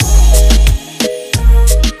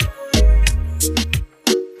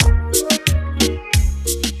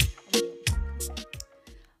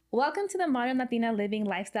Welcome to the Modern Latina Living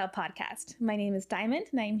Lifestyle Podcast. My name is Diamond,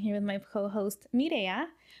 and I'm here with my co-host, Mireya.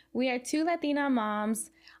 We are two Latina moms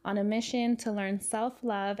on a mission to learn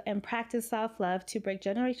self-love and practice self-love to break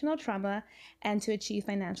generational trauma and to achieve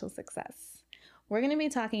financial success. We're going to be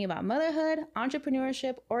talking about motherhood,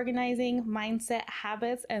 entrepreneurship, organizing, mindset,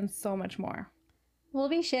 habits, and so much more. We'll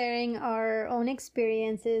be sharing our own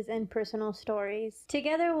experiences and personal stories.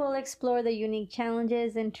 Together, we'll explore the unique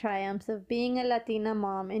challenges and triumphs of being a Latina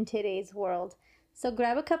mom in today's world. So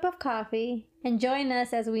grab a cup of coffee and join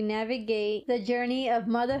us as we navigate the journey of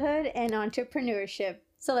motherhood and entrepreneurship.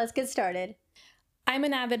 So let's get started. I'm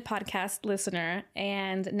an avid podcast listener,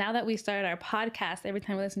 and now that we started our podcast, every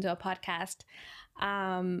time we listen to a podcast,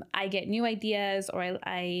 I get new ideas, or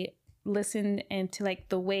I listen into like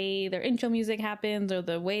the way their intro music happens or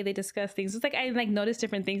the way they discuss things. It's like I notice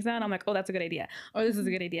different things now, and I'm like, oh, that's a good idea, or this is a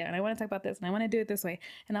good idea, and I want to talk about this, and I want to do it this way,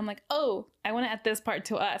 and I'm like, oh, I want to add this part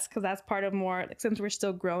to us because that's part of more, like, since we're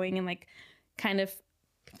still growing and like kind of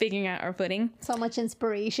figuring out our footing. So much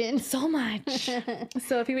inspiration. So much.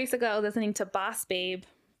 So a few weeks ago, I was listening to Boss Babe,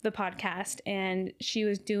 the podcast, and she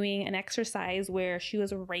was doing an exercise where she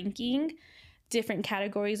was ranking different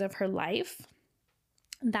categories of her life.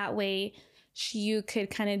 That way you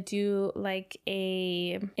could kind of do like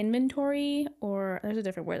a inventory, or there's a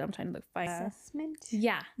different word I'm trying to look for. Assessment?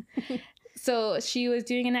 Yeah. So she was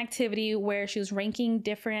doing an activity where she was ranking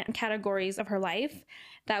different categories of her life.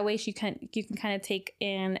 That way you can kind of take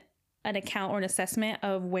in an account or an assessment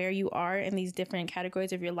of where you are in these different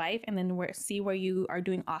categories of your life, and then see where you are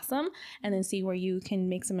doing awesome, and then see where you can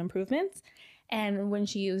make some improvements. And when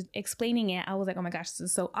she was explaining it, I was like, oh my gosh, this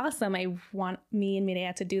is so awesome. I want me and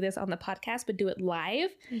Mireya to do this on the podcast, but do it live,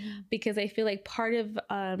 because I feel like part of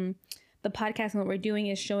the podcast and what we're doing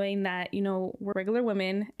is showing that, you know, we're regular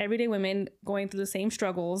women, everyday women going through the same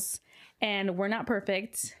struggles, and we're not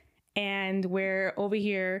perfect. And we're over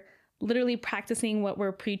here literally practicing what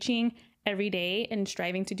we're preaching every day and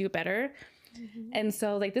striving to do better. And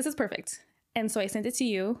so like, this is perfect. And so I sent it to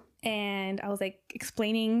you, and I was like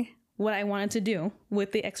explaining what I wanted to do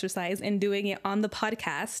with the exercise and doing it on the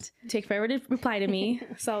podcast. Take forever to reply to me.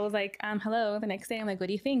 So I was like, hello. The next day I'm like, what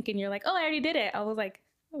do you think? And you're like, oh, I already did it. I was like,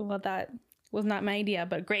 well, that was not my idea,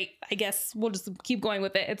 but great. I guess we'll just keep going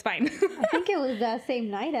with it. It's fine. I think it was that same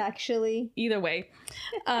night, actually. Either way.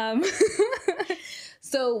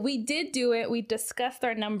 So we did do it. We discussed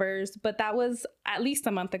our numbers, but that was at least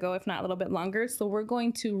a month ago, if not a little bit longer. So we're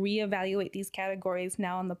going to reevaluate these categories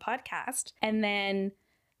now on the podcast, and then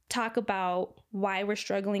talk about why we're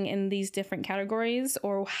struggling in these different categories,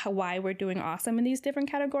 or why we're doing awesome in these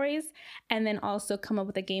different categories, and then also come up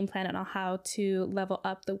with a game plan on how to level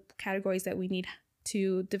up the categories that we need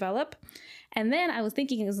to develop. And then I was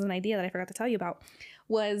thinking, this is an idea that I forgot to tell you about,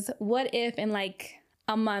 was what if in like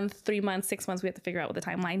a month, 3 months, 6 months, we have to figure out what the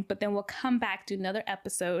timeline, but then we'll come back to another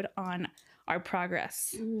episode on our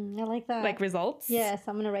progress. I like that. Like results. Yes,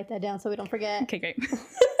 I'm going to write that down so we don't forget. Okay, great.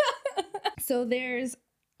 So there's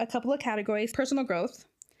a couple of categories: personal growth,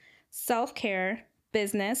 self-care,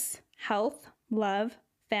 business, health, love,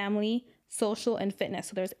 family, social, and fitness.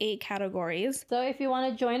 So there's 8 categories. So if you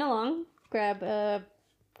want to join along, grab a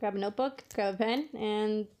notebook, grab a pen,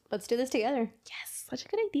 and let's do this together. Yes, such a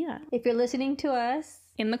good idea. If you're listening to us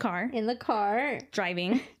in the car,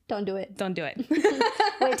 driving, don't do it. Don't do it.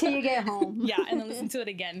 Wait till you get home. Yeah, and then listen to it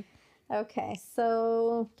again. Okay,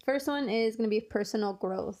 so first one is going to be personal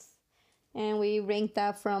growth. And we ranked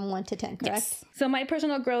that from 1 to 10, correct? Yes. So my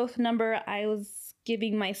personal growth number, I was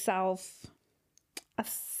giving myself a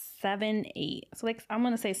 7, 8. So like, I'm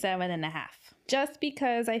going to say 7.5. Just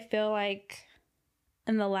because I feel like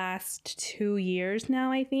in the last 2 years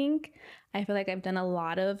now, I feel like I've done a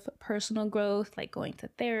lot of personal growth, like going to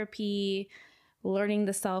therapy, learning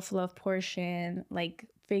the self-love portion, like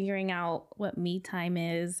figuring out what me time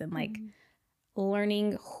is, and like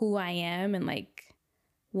learning who I am, and like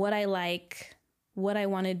what I like, what I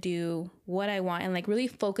want to do, what I want, and like really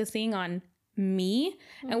focusing on me.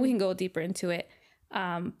 And we can go deeper into it.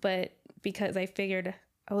 But because I figured,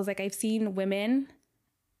 I was like, I've seen women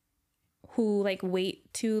who like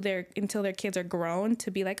wait until their kids are grown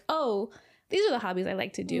to be like, oh, these are the hobbies I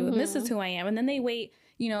like to do, and this is who I am. And then they wait,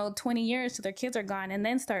 20 years till their kids are gone, and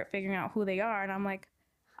then start figuring out who they are. And I'm like,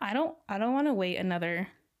 I don't want to wait another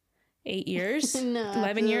 8 years, no,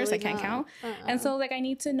 11 years, I can't count. And so like, I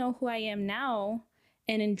need to know who I am now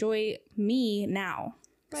and enjoy me now.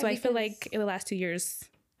 Right, so I feel like in the last 2 years,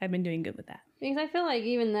 I've been doing good with that. Because I feel like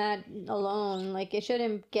even that alone, like it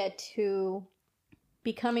shouldn't get to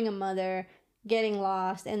becoming a mother, getting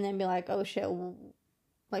lost, and then be like, oh shit,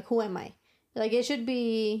 like who am I? Like it should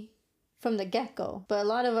be from the get-go. But a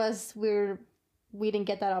lot of us, we didn't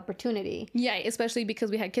get that opportunity. Yeah, especially because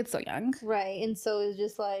we had kids so young. Right. And so it's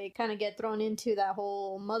just like kind of get thrown into that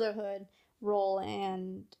whole motherhood role,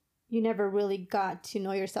 and you never really got to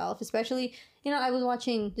know yourself. Especially, I was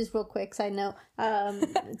watching, just real quick side note,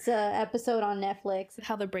 it's an episode on Netflix.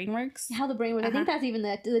 How the Brain Works. How the Brain Works. I think that's even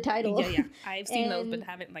the title. Yeah. I've seen those, but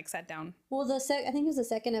haven't sat down. Well, I think it was the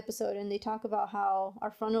second episode, and they talk about how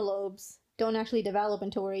our frontal lobes don't actually develop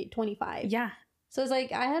until we're 25. Yeah. So it's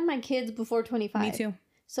like I had my kids before 25. Me too.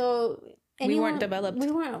 So we weren't developed.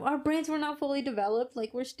 Our brains were not fully developed.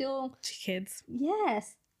 Like, we're still kids.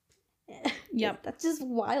 Yes. Yep. That's just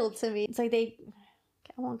wild to me. It's like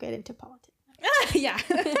I won't get into politics. Yeah.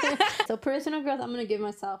 So personal growth, I'm going to give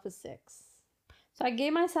myself a 6. So I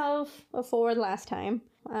gave myself a 4 last time.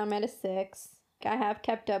 I'm at a 6. I have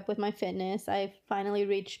kept up with my fitness. I finally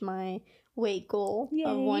reached my weight goal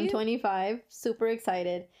of 125. Super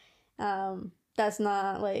excited. That's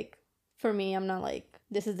not like, for me, I'm not like,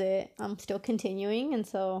 this is it. I'm still continuing. And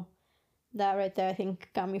so that right there, I think,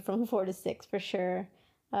 got me from 4 to 6 for sure.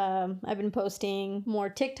 I've been posting more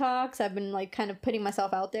TikToks. I've been like kind of putting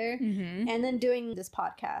myself out there, and then doing this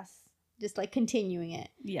podcast, just like continuing it.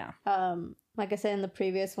 Yeah. Like I said in the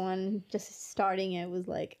previous one, just starting it was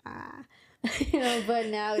like, but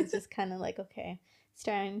now it's just kind of like, okay,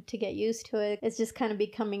 starting to get used to it. It's just kind of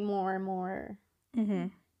becoming more and more,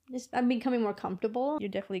 I'm becoming more comfortable. You're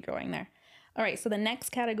definitely growing there. All right. So the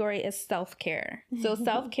next category is self-care. So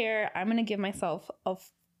self-care, I'm going to give myself a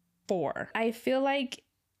 4. I feel like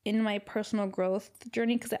in my personal growth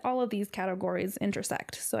journey, because all of these categories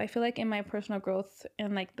intersect. So I feel like in my personal growth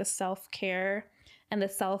and like the self-care and the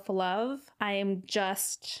self-love, I am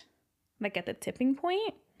just like at the tipping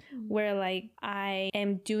point where like I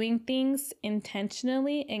am doing things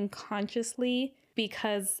intentionally and consciously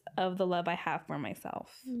because of the love I have for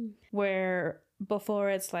myself. Where before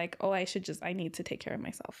it's like, oh, I need to take care of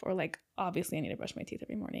myself. Or like, obviously I need to brush my teeth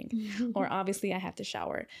every morning. Or obviously I have to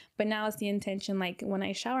shower. But now it's the intention, like when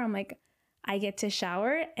I shower, I'm like, I get to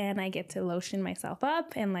shower and I get to lotion myself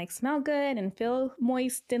up and like smell good and feel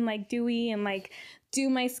moist and like dewy and like do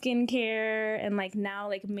my skincare, and like now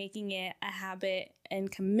like making it a habit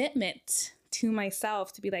and commitment to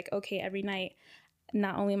myself to be like, okay, every night,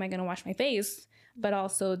 not only am I going to wash my face, but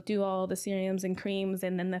also do all the serums and creams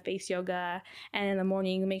and then the face yoga. And in the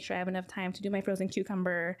morning, make sure I have enough time to do my frozen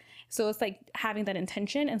cucumber. So it's like having that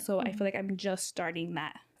intention. And so I feel like I'm just starting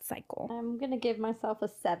that cycle. I'm going to give myself a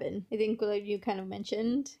 7. I think like you kind of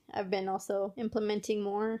mentioned, I've been also implementing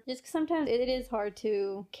more. Just 'cause sometimes it is hard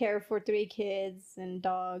to care for 3 kids and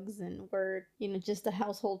dogs and work, just the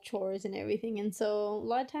household chores and everything. And so a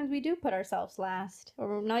lot of times we do put ourselves last,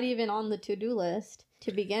 or not even on the to-do list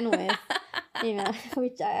to begin with.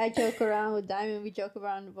 Which I joke around with Diamond. We joke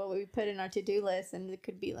around what we put in our to-do list, and it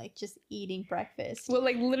could be like just eating breakfast. Well,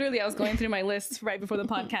 like literally I was going through my list right before the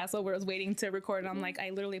podcast where I was waiting to record, and I'm like,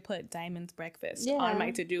 I literally put Diamond's breakfast on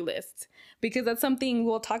my to-do list, because that's something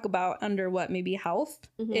we'll talk about under maybe health,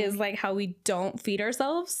 is like how we don't feed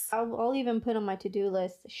ourselves. I'll even put on my to-do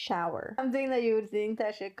list shower. Something that you would think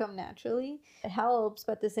that should come naturally. It helps,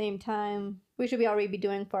 but at the same time, we should already be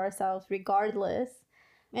doing for ourselves regardless.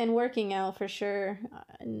 And working out for sure,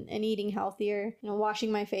 and eating healthier,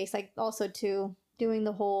 washing my face, like also too, doing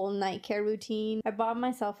the whole night care routine. I bought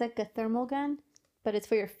myself like a thermal gun, but it's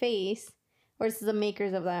for your face, or it's the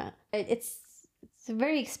makers of that. It's a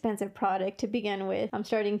very expensive product to begin with.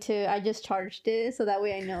 I just charged it so that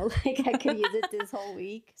way I know like I could use it this whole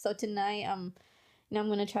week. So tonight I'm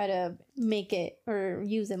going to try to make it or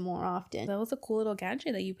use it more often. That was a cool little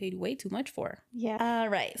gadget that you paid way too much for. Yeah. All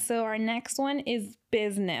right. So our next one is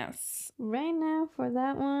business. Right now for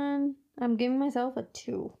that one, I'm giving myself a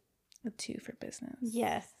 2. A 2 for business.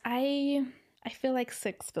 Yes. I feel like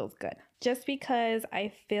 6 feels good. Just because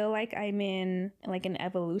I feel like I'm in like an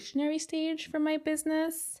evolutionary stage for my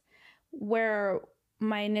business, where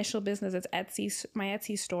my initial business is my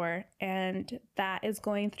Etsy store, and that is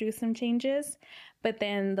going through some changes. But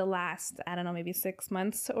then the last, I don't know, maybe 6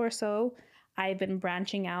 months or so, I've been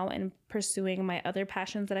branching out and pursuing my other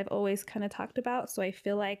passions that I've always kind of talked about. So I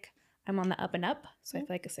feel like I'm on the up and up. So I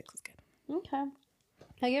feel like a 6 is good. Okay.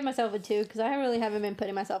 I give myself a 2 because I really haven't been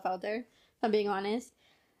putting myself out there, if I'm being honest.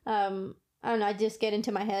 I don't know, I just get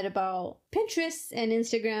into my head about Pinterest and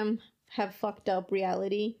Instagram have fucked up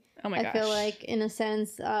reality. Oh my gosh. I feel like, in a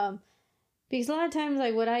sense, because a lot of times,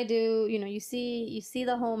 like what I do, you see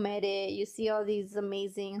the home edit, you see all these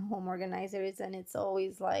amazing home organizers, and it's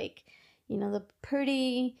always like, the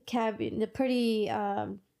pretty cabinet, the pretty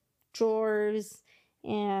drawers,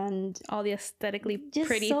 and all the aesthetically just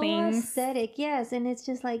pretty so things. aesthetic, yes. And it's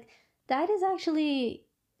just like, that is actually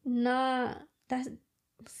not, that's,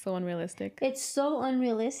 So unrealistic. it's so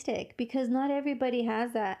unrealistic because not everybody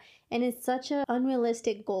has that. And it's such an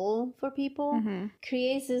unrealistic goal for people.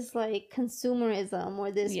 Creates this like consumerism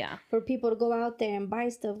or this for people to go out there and buy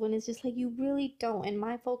stuff when it's just like you really don't. And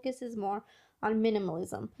my focus is more on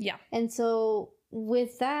minimalism. Yeah. And so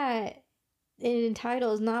with that, it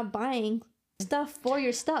entitles not buying stuff for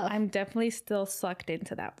your stuff. I'm definitely still sucked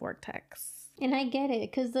into that vortex. And I get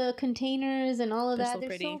it, because the containers and all of They're that, so they're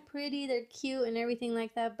pretty. so pretty, they're cute and everything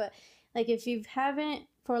like that. But like if you haven't,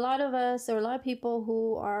 for a lot of us or a lot of people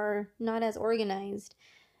who are not as organized,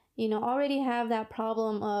 you know, already have that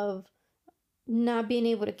problem of not being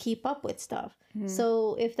able to keep up with stuff.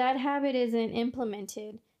 So if that habit isn't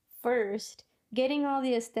implemented first, getting all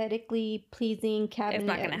the aesthetically pleasing cabinet, it's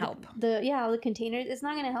not going to help. The containers, it's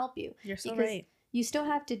not going to help you. You're so right. You still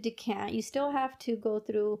have to decant. You still have to go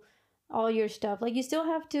through all your stuff. Like you still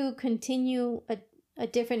have to continue a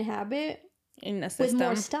different habit in a system with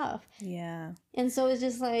more stuff. Yeah. And so it's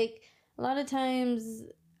just like a lot of times,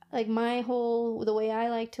 like the way I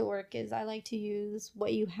like to work is I like to use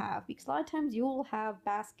what you have, because a lot of times you'll have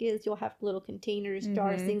baskets, you'll have little containers,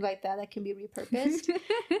 jars, things like that can be repurposed,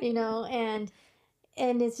 you know, and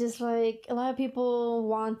it's just like a lot of people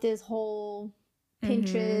want this whole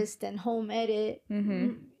Pinterest and home edit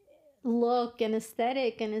look and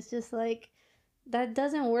aesthetic, and it's just like that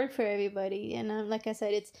doesn't work for everybody. And like I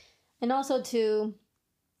said, and also too,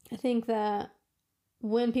 I think that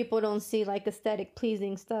when people don't see like aesthetic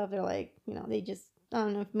pleasing stuff, they're like, you know, they just, I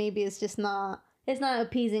don't know, if maybe it's not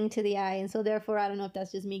appeasing to the eye. And so therefore, I don't know if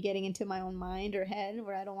that's just me getting into my own mind or head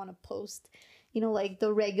where I don't want to post, you know, like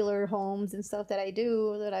the regular homes and stuff that I do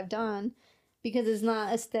or that I've done, because it's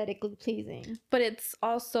not aesthetically pleasing. But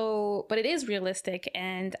it is realistic.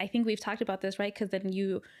 And I think we've talked about this, right? Because then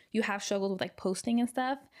you have struggled with like posting and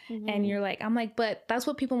stuff. And you're like, I'm like, but that's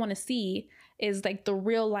what people want to see, is like the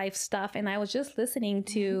real life stuff. And I was just listening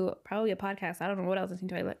to probably a podcast. I don't know what I was listening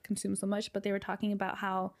to. I like consume so much, but they were talking about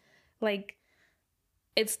how like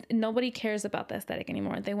nobody cares about the aesthetic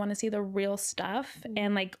anymore. They want to see the real stuff.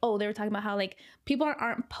 And like, they were talking about how like people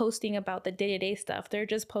aren't posting about the day-to-day stuff. They're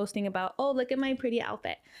just posting about, look at my pretty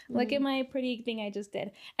outfit. Look at my pretty thing I just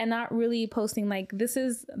did. And not really posting like, this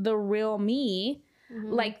is the real me,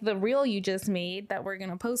 like the reel you just made that we're going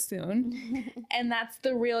to post soon. And that's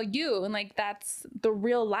the real you. And like, that's the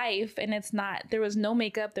real life. And there was no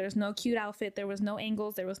makeup. There was no cute outfit. There was no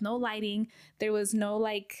angles. There was no lighting. There was no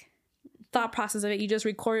like thought process of it. You just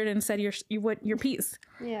recorded and said your piece.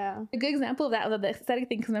 Yeah. A good example of that, of the aesthetic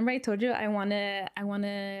thing, because remember I told you I want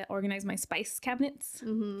to organize my spice cabinets.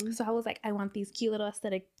 So I was like, I want these cute little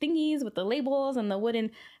aesthetic thingies with the labels and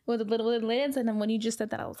with the little wooden lids. And then when you just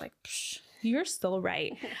said that, I was like, psh, you're so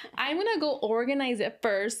right. I'm gonna go organize it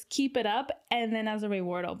first, keep it up, and then as a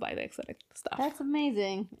reward I'll buy the aesthetic stuff. That's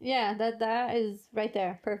amazing. Yeah, that is right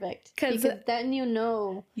there. Perfect. Because then you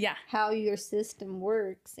know how your system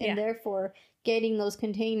works, and therefore getting those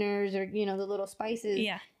containers or, you know, the little spices,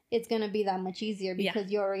 it's gonna be that much easier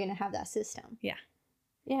because you're already gonna have that system. Yeah,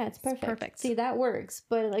 it's perfect. It's perfect. See, that works.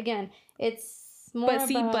 But again, it's more I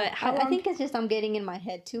think it's just I'm getting in my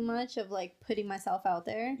head too much of like putting myself out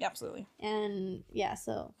there. Absolutely. And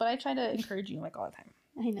so. But I try to encourage you like all the time.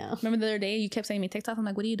 I know. Remember the other day you kept sending me TikToks? I'm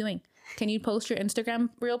like, what are you doing? Can you post your Instagram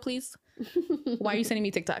reel, please? Why are you sending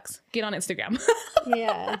me TikToks? Get on Instagram.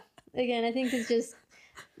 Yeah. Again, I think it's just,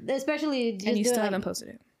 especially just, and you still haven't posted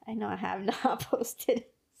it. I know I have not posted.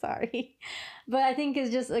 Sorry. But I think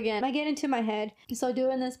it's just, again, I get into my head. So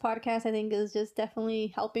doing this podcast, I think, is just definitely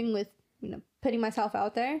helping with, you know, putting myself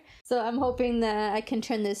out there. So I'm hoping that I can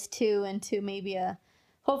turn this 2 into maybe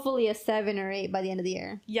hopefully a 7 or 8 by the end of the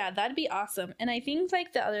year. Yeah, that'd be awesome. And I think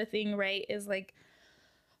like the other thing, right, is like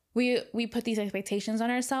we put these expectations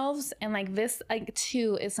on ourselves, and like this like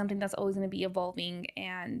too is something that's always going to be evolving,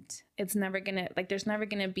 and it's never gonna, like, there's never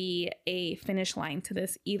gonna be a finish line to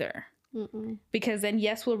this either. Because then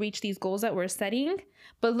yes, we'll reach these goals that we're setting,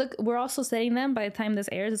 but look, we're also setting them by the time this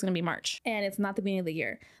airs, it's going to be March, and it's not the beginning of the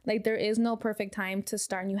year. Like, there is no perfect time to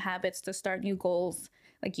start new habits, to start new goals.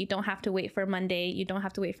 Like, you don't have to wait for Monday, you don't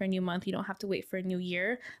have to wait for a new month, you don't have to wait for a new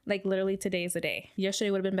year. Like, literally today is the day.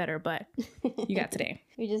 Yesterday would have been better, but you got today.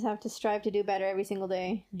 We just have to strive to do better every single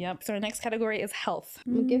day. Yep. So our next category is health.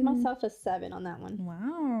 I'm gonna give myself a 7 on that one.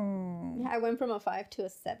 Wow. I went from a 5 to a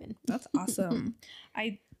 7. That's awesome.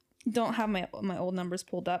 I don't have my old numbers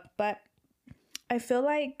pulled up, but I feel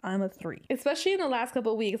like I'm a 3. Especially in the last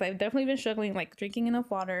couple of weeks, I've definitely been struggling, like drinking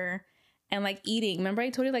enough water and like eating. Remember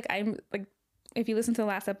I told you, like, I'm like, if you listen to the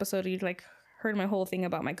last episode, you like heard my whole thing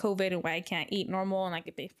about my COVID and why I can't eat normal, and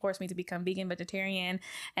like they forced me to become vegan, vegetarian,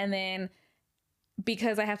 and then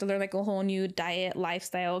because I have to learn like a whole new diet,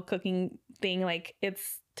 lifestyle, cooking thing, like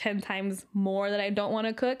it's 10 times more that I don't want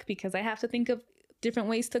to cook because I have to think of different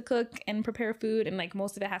ways to cook and prepare food, and like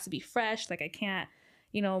most of it has to be fresh. Like I can't,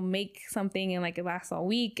 make something and like it lasts all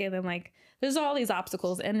week, and then like there's all these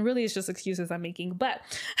obstacles, and really it's just excuses I'm making, but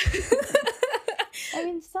I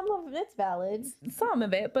mean, some of it's valid. Some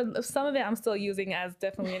of it, but some of it I'm still using as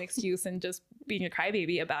definitely an excuse and just being a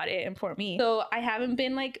crybaby about it and for me. So I haven't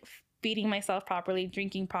been like feeding myself properly,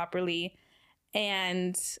 drinking properly.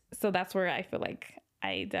 And so that's where I feel like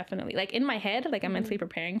I definitely, like in my head, like I'm mentally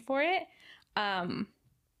preparing for it.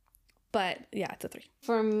 But yeah, it's a 3.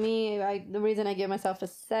 For me, the reason I give myself a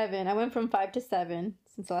 7, I went from 5 to 7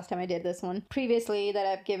 since the last time I did this one. Previously, that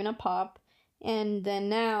I've given a pop. And then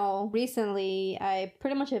now, recently, I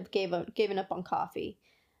pretty much have given up on coffee.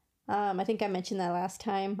 I think I mentioned that last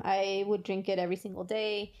time. I would drink it every single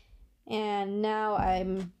day. And now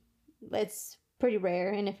it's pretty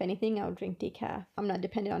rare. And if anything, I would drink decaf. I'm not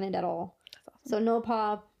dependent on it at all. That's awesome. So no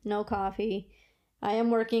pop, no coffee. I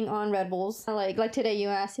am working on Red Bulls. Like today you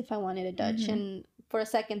asked if I wanted a Dutch. And for a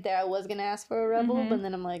second there, I was going to ask for a Red Bull, but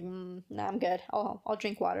then I'm like, nah, I'm good. I'll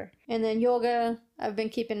drink water. And then yoga, I've been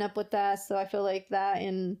keeping up with that. So I feel like that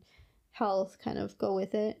and health kind of go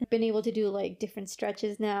with it. I've been able to do like different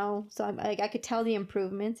stretches now. So I could tell the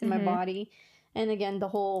improvements in my body. And again, the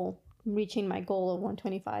whole reaching my goal of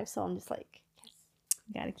 125. So I'm just like, yes.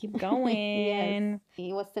 Gotta keep going.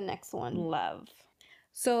 Yes. What's the next one? Love.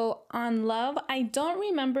 So on love, I don't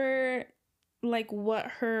remember like what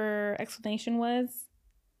her explanation was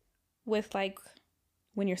with like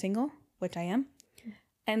when you're single, which I am.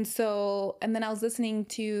 And then I was listening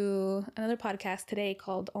to another podcast today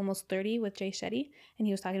called Almost 30 with Jay Shetty. And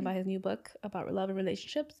he was talking about his new book about love and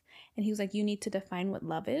relationships. And he was like, you need to define what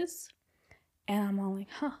love is. And I'm all like,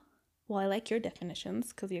 well, I like your definitions,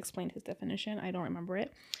 because he explained his definition. I don't remember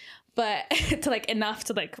it. But to like enough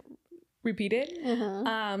to like repeat it.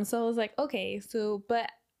 So I was like, okay,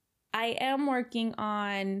 but I am working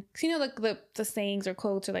on, because like the sayings or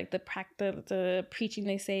quotes or like the preaching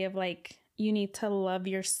they say of like, you need to love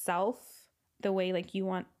yourself the way like you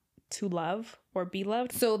want to love or be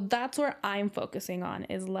loved. So that's where I'm focusing on,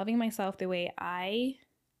 is loving myself the way I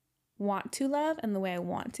want to love and the way I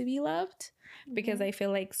want to be loved. Because I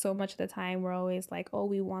feel like so much of the time we're always like, oh,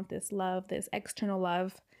 we want this love, this external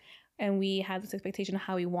love. And we have this expectation of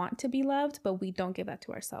how we want to be loved, but we don't give that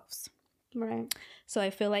to ourselves. Right. So I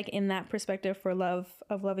feel like in that perspective for love,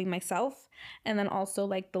 of loving myself, and then also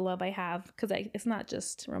like the love I have, because it's not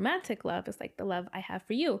just romantic love, it's like the love I have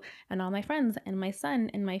for you and all my friends and my son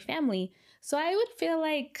and my family. So I would feel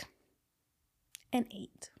like an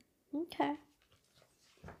 8. Okay.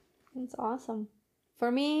 That's awesome.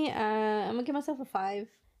 For me, I'm gonna give myself a 5.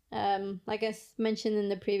 Like I mentioned in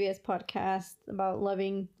the previous podcast about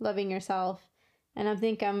loving yourself, and I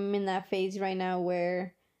think I'm in that phase right now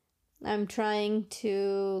where I'm trying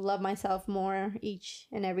to love myself more each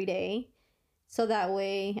and every day, so that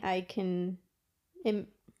way I can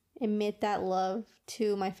emit that love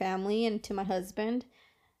to my family and to my husband.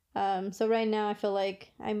 So right now I feel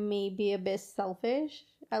like I may be a bit selfish.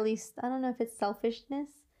 At least I don't know if it's selfishness,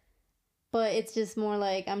 but it's just more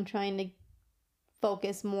like I'm trying to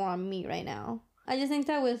focus more on me right now. I just think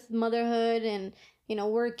that with motherhood and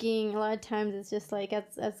working, a lot of times it's just like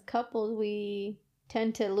as couples we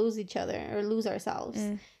tend to lose each other or lose ourselves,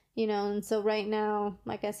 and so right now,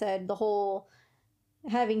 like I said, the whole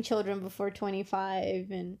having children before 25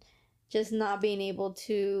 and just not being able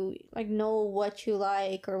to like know what you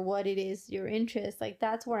like or what it is your interest, like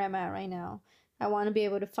that's where I'm at right now. I want to be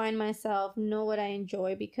able to find myself, know what I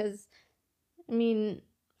enjoy, because I mean,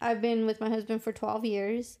 I've been with my husband for 12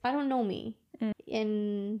 years. I don't know me.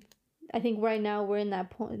 And I think right now we're in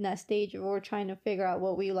that point, in that stage where we're trying to figure out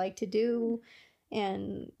what we like to do.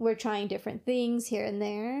 And we're trying different things here and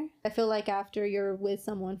there. I feel like after you're with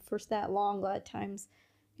someone for that long, a lot of times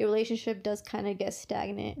your relationship does kind of get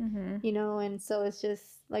stagnant, and so it's just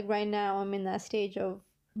like right now I'm in that stage of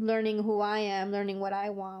learning who I am, learning what I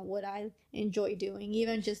want, what I enjoy doing,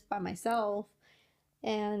 even just by myself,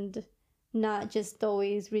 and not just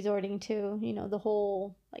always resorting to, the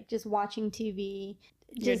whole, like, just watching TV.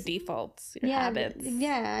 Your defaults, your habits.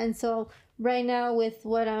 Yeah, and so right now with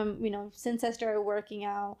what I'm, since I started working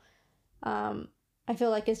out, I feel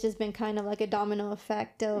like it's just been kind of like a domino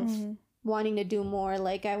effect of wanting to do more.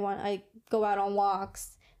 Like I go out on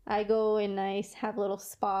walks. I go and I have a little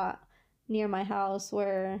spot near my house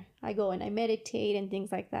where I go and I meditate and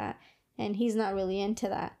things like that. And he's not really into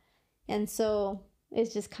that. And so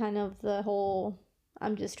it's just kind of the whole,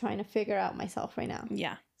 I'm just trying to figure out myself right now.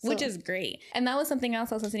 Yeah. So, which is great. And that was something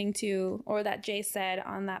else I was listening to, or that Jay said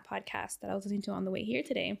on that podcast that I was listening to on the way here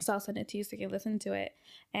today. So I'll send it to you so you can listen to it.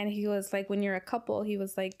 And he was like, when you're a couple, he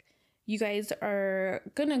was like, you guys are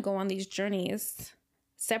gonna go on these journeys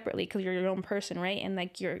separately because you're your own person, right? And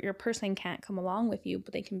like your person can't come along with you,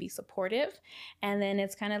 but they can be supportive. And then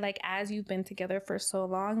it's kind of like, as you've been together for so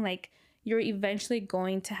long, like you're eventually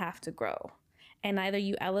going to have to grow, and either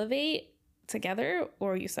you elevate together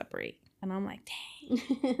or you separate. And I'm like, dang.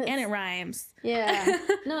 And it rhymes. Yeah.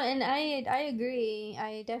 No, and I agree.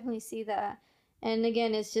 I definitely see that. And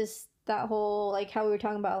again, it's just that whole, like how we were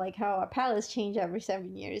talking about, like how our palates change every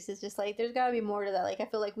 7 years. It's just like there's gotta be more to that. Like I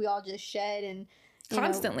feel like we all just shed and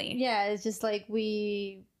constantly. Yeah, it's just like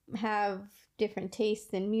we have different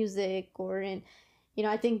tastes in music or in,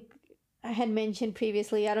 I think I had mentioned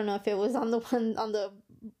previously, I don't know if it was on the one on the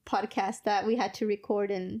podcast that we had to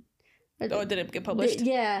record and did it get published?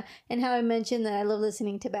 Yeah, and how I mentioned that I love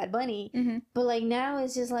listening to Bad Bunny, but like now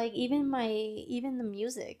it's just like even the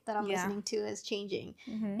music that I'm listening to is changing,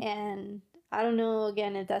 and I don't know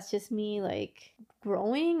again if that's just me like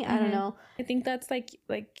growing. I don't know. I think that's like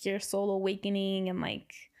your soul awakening, and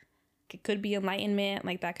like it could be enlightenment.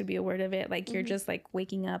 Like that could be a word of it. Like you're just like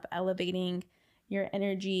waking up, elevating your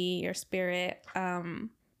energy, your spirit.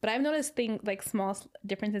 But I've noticed things like small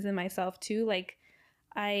differences in myself too. Like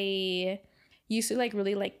I used to like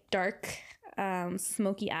really like dark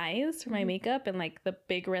smoky eyes for my makeup and like the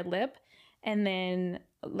big red lip, and then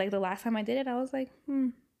like the last time I did it I was like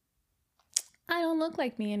I don't look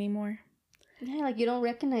like me anymore. Yeah, like you don't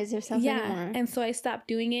recognize yourself anymore. And so I stopped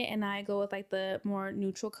doing it, and I go with like the more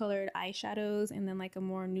neutral colored eyeshadows, and then like a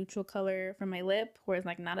more neutral color for my lip where it's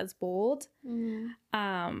like not as bold.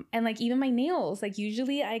 And like even my nails, like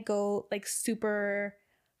usually I go like super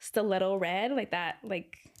stiletto red, like that,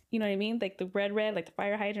 like, you know what I mean, like the red, like the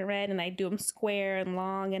fire hydrant red, and I do them square and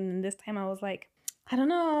long. And this time I was like, I don't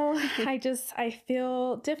know, I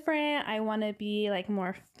feel different. I want to be like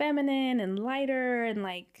more feminine and lighter and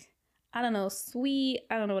like, I don't know, sweet.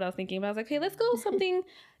 I don't know what I was thinking, but I was like, okay, let's go something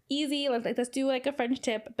easy. Let's do like a French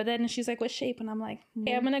tip. But then she's like, what shape? And I'm like,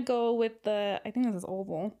 okay, I'm gonna go with I think this is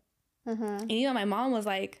oval. And even my mom was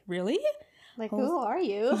like, really? Like, who are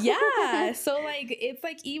you? Yeah. So like it's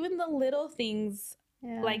like even the little things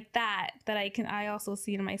like that I also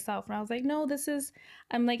see in myself. And I was like, no,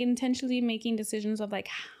 I'm like intentionally making decisions of like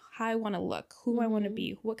how I want to look, who I want to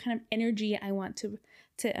be, what kind of energy I want to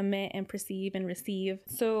emit and perceive and receive.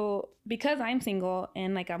 So because I'm single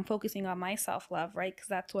and like I'm focusing on my self-love, right? Because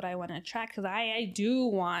that's what I want to attract, because I do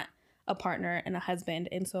want a partner and a husband.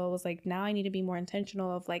 And so it was like, now I need to be more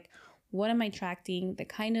intentional of like, what am I attracting, the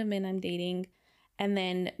kind of men I'm dating, and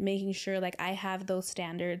then making sure like I have those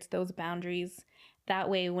standards, those boundaries. That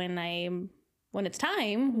way when it's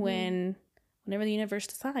time, whenever the universe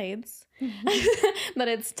decides that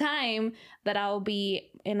it's time, that I'll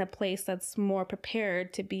be in a place that's more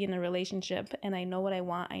prepared to be in a relationship, and I know what I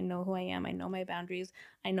want, I know who I am, I know my boundaries,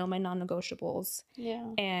 I know my non-negotiables,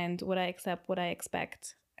 and what I accept, what I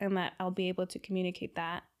expect, and that I'll be able to communicate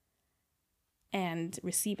that and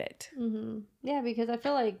receive it. Yeah, because I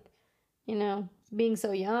feel like, being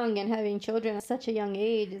so young and having children at such a young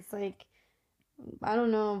age, it's like, I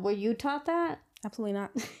don't know, were you taught that? Absolutely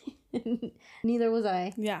not. Neither was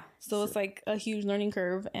I. Yeah. So it's like a huge learning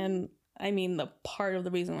curve. And I mean, the part of the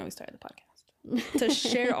reason why we started the podcast, to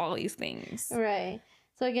share all these things. Right.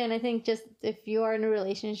 So again, I think just if you are in a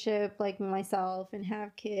relationship like myself and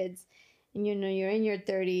have kids and you're in your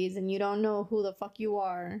 30s and you don't know who the fuck you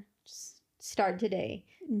are, just start today.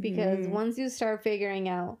 Because once you start figuring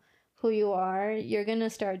out who you are, you're going to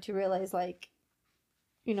start to realize like,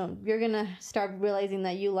 you're going to start realizing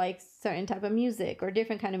that you like certain type of music or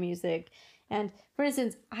different kind of music. And for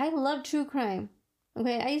instance, I love true crime.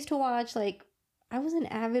 Okay. I used to watch I was an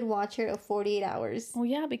avid watcher of 48 Hours. Oh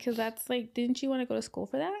yeah, because that's like, didn't you want to go to school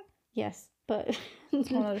for that? Yes, but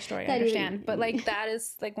it's a whole other story. I understand. But like that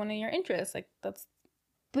is like one of your interests. Like that's.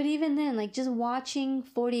 But even then, like just watching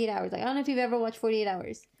 48 Hours. Like I don't know if you've ever watched 48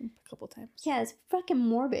 Hours. A couple times. Yeah, it's fucking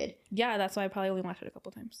morbid. Yeah, that's why I probably only watched it a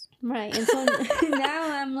couple times. Right. And so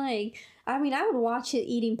now I'm like, I mean, I would watch it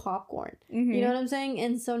eating popcorn. You know what I'm saying?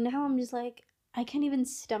 And so now I'm just like, I can't even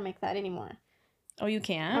stomach that anymore. Oh, you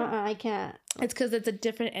can't? I can't. It's because it's a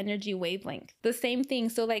different energy wavelength. The same thing.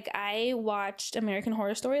 So like I watched American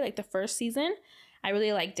Horror Story, like the first season. I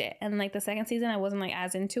really liked it. And like the second season, I wasn't like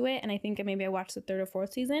as into it. And I think maybe I watched the third or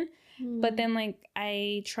fourth season. But then like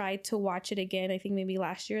I tried to watch it again, I think maybe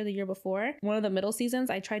last year or the year before. One of the middle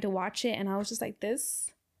seasons, I tried to watch it and I was just like,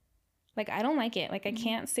 this, Like, I don't like it. Like, I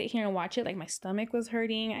can't sit here and watch it. Like, my stomach was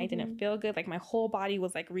hurting. I didn't feel good. Like, my whole body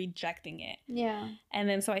was, like, rejecting it. Yeah. And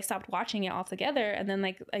then, so I stopped watching it altogether. And then,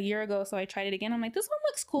 like, a year ago, so I tried it again. I'm like, this one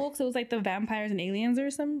looks cool. Because it was, like, the vampires and aliens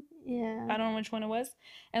or some. Yeah. I don't know which one it was.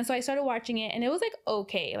 And so I started watching it. And it was, like,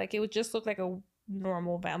 okay. Like, it would just look like a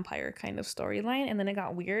normal vampire kind of storyline. And then it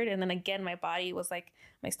got weird. And then, again, my body was, like,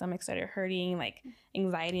 my stomach started hurting. Like,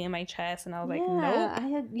 anxiety in my chest. And I was like,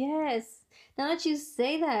 nope. Yes. Now that you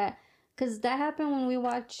say that. Because that happened when we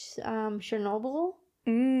watched Chernobyl.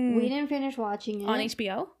 We didn't finish watching it. On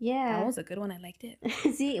HBO? Yeah. That was a good one. I liked it.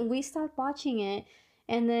 See, we stopped watching it.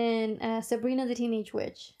 And then Sabrina the Teenage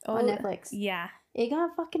Witch on Netflix. Yeah. It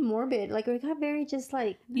got fucking morbid. Like, it got very just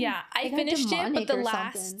like... Yeah, I finished it, but the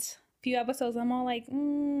last few episodes, I'm all like, I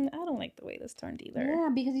don't like the way this turned either. Yeah,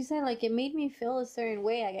 because you said, like, it made me feel a certain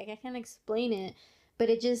way. I can't explain it.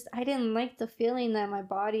 But it just... I didn't like the feeling that my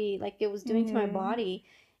body... Like, it was doing to my body.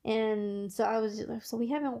 And so I was just like, so we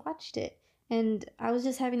haven't watched it. And I was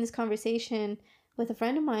just having this conversation with a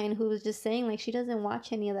friend of mine who was just saying, like, she doesn't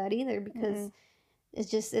watch any of that either because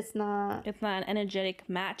it's not an energetic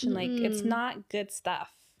match, and like it's not good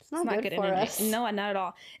stuff. It's not good for energy. us. No, not at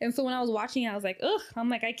all. And so when I was watching it, I was like, ugh, I'm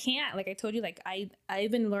like, I can't. Like I told you, like I've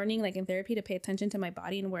been learning like in therapy to pay attention to my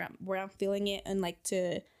body and where I'm feeling it, and like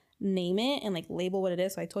to name it and like label what it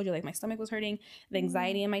is. So I told you, like, my stomach was hurting, the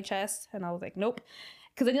anxiety in my chest, and I was like, nope.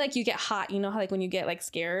 Because then, like, you get hot. You know how, like, when you get, like,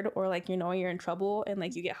 scared or, like, you know you're in trouble and,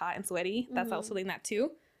 like, you get hot and sweaty? That's I was feeling that,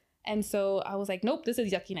 too. And so I was like, nope, this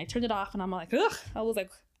is yucky. And I turned it off, and I'm like, ugh. I was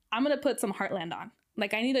like, I'm going to put some Heartland on.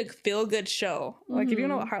 Like, I need a feel-good show. Like, if you don't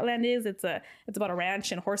know what Heartland is, it's about a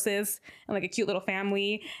ranch and horses and, like, a cute little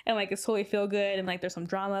family. And, like, it's totally feel-good. And, like, there's some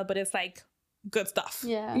drama. But it's, like, good stuff.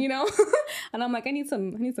 Yeah. You know? And I'm like, I need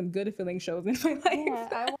some good feeling shows in my life.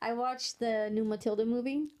 Yeah, I watched the new Matilda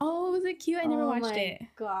movie. Oh, was it cute? I never watched it.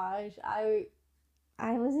 Gosh, I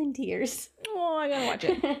was in tears. Oh, I gotta watch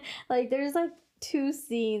it. Like, there's like 2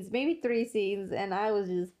 scenes, maybe 3 scenes, and I was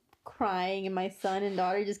just crying, and my son and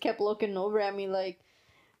daughter just kept looking over at me like,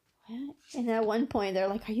 what? And at one point they're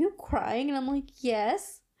like, are you crying? And I'm like,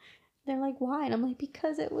 yes. They're like, why? And I'm like,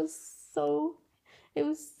 because it was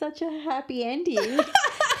such a happy ending.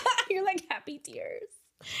 You're like, happy tears.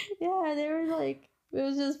 Yeah, they were like, it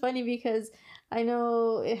was just funny because I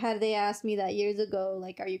know had they asked me that years ago,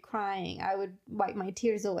 like, are you crying? I would wipe my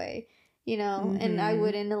tears away, you know, and I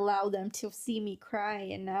wouldn't allow them to see me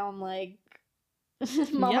cry. And now I'm like,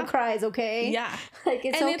 mama cries, okay? Yeah. Like,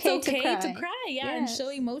 it's okay to cry. Yeah. Yes. And show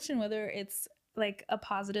emotion, whether it's like a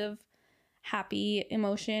positive, happy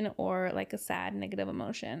emotion or like a sad, negative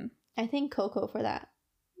emotion. I think Coco for that.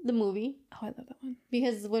 The movie. Oh, I love that one.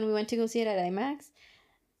 Because when we went to go see it at IMAX,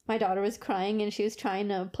 my daughter was crying and she was trying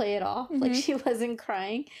to play it off like she wasn't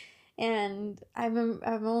crying. And I remember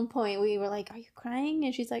at one point we were like, are you crying?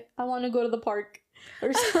 And she's like, I want to go to the park.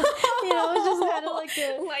 Or something. You know, it's just kind of like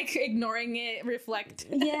like ignoring it, reflect.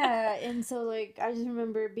 Yeah. And so, like, I just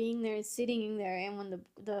remember being there, sitting there, and when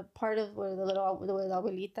the part of where the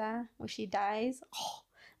abuelita, where she dies,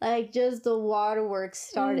 like, just the waterworks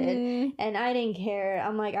started, and I didn't care.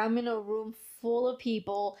 I'm like, I'm in a room full of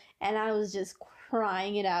people, and I was just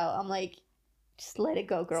crying it out. I'm like, just let it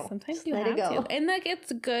go, girl. Sometimes just you let have it go. to. And, like,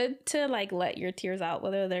 it's good to, like, let your tears out,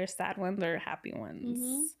 whether they're sad ones or happy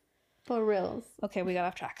ones. For reals. Okay, we got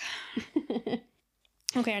off track.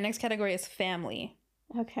 Okay, our next category is family.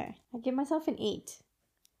 Okay. I give myself an 8.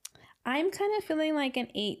 I'm kind of feeling like an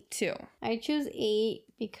 8, too. I choose 8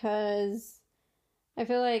 because I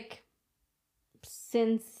feel like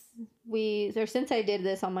since I did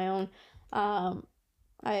this on my own,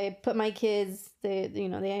 I put my kids,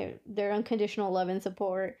 their unconditional love and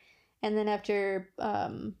support. And then after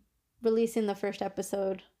releasing the first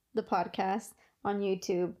episode, the podcast on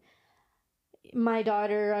YouTube, my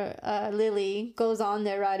daughter, Lily, goes on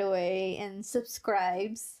there right away and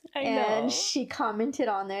subscribes. And she commented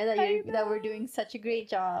on there that we're doing such a great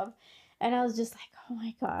job. And I was just like, oh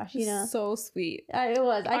my gosh, you know. So sweet. It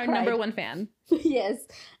was. I Our cried. number 1 fan. Yes.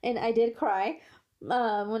 And I did cry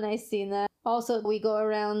when I seen that. Also, we go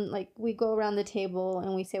around the table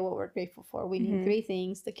and we say what we're grateful for. We need 3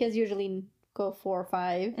 things. The kids usually go 4 or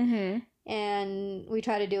 5. And we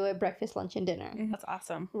try to do it breakfast, lunch, and dinner. That's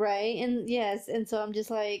awesome. Right? And yes. And so I'm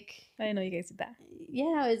just like, I didn't know you guys did that.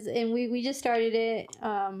 Yeah. And we just started it,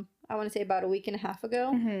 I want to say about a week and a half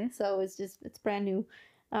ago. So it's brand new.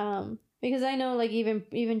 Because I know, like,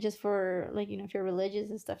 even just for, like, you know, if you're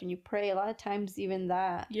religious and stuff and you pray, a lot of times even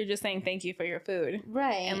that. You're just saying thank you for your food.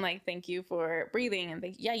 Right. And, like, thank you for breathing. And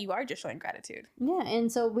yeah, you are just showing gratitude. Yeah,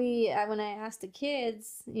 and so when I asked the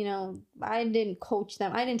kids, you know, I didn't coach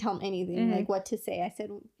them. I didn't tell them anything, like, what to say. I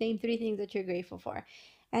said, name 3 things that you're grateful for.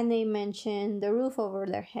 And they mentioned the roof over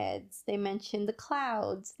their heads. They mentioned the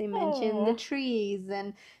clouds. They mentioned the trees.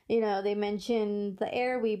 And, you know, they mentioned the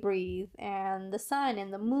air we breathe and the sun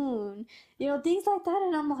and the moon. You know, things like that.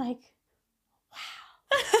 And I'm like,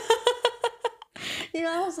 wow. You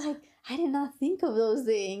know, I was like, I did not think of those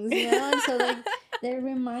things, you know? And so, like, they're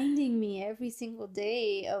reminding me every single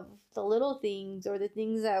day of the little things or the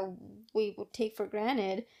things that we would take for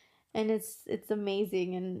granted. And it's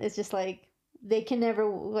amazing. And it's just like, they can never,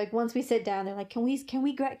 like, once we sit down, they're like, can we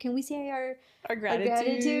say our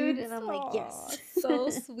gratitude? And I'm like, yes.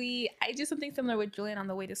 So sweet. I do something similar with Julian on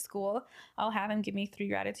the way to school. I'll have him give me 3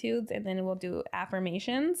 gratitudes, and then we'll do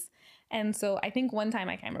affirmations. And so I think one time,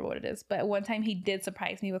 I can't remember what it is, but one time he did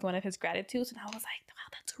surprise me with one of his gratitudes, and I was like,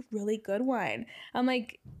 wow, that's a really good one. I'm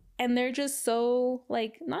like, and they're just so,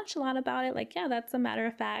 like, nonchalant about it. Like, yeah, that's a matter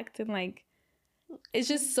of fact. And, like, it's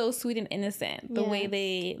just so sweet and innocent, the way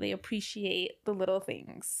they appreciate the little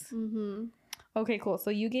things. Mm-hmm. Okay, cool. So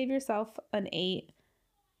you gave yourself an 8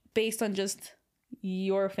 based on just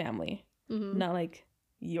your family, not like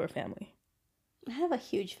your family. I have a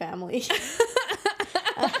huge family.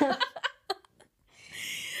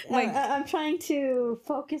 Like, I'm trying to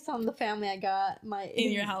focus on the family I got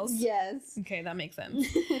in your house. Yes. Okay, that makes sense.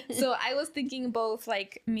 So I was thinking both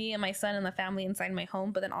like me and my son and the family inside my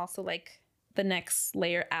home, but then also like the next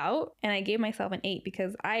layer out. And I gave myself an 8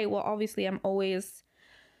 because obviously I'm always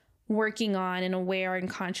working on and aware and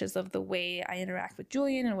conscious of the way I interact with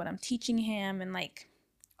Julian and what I'm teaching him and like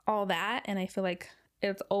all that. And I feel like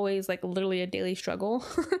it's always like literally a daily struggle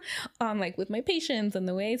like with my patience and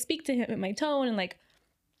the way I speak to him and my tone and like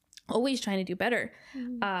always trying to do better.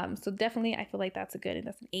 So definitely I feel like that's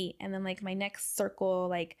an 8. And then like my next circle,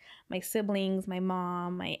 like my siblings, my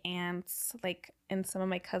mom, my aunts, like, and some of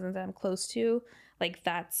my cousins that I'm close to, like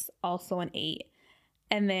that's also an 8.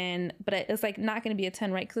 And then, but it's like not going to be a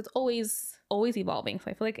 10, right? Because it's always evolving.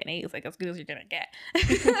 So I feel like an 8 is like as good as you're going to get,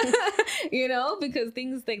 you know, because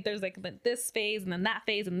things like there's like this phase and then that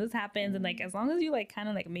phase and this happens. And like, as long as you like kind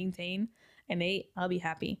of like maintain an 8, I'll be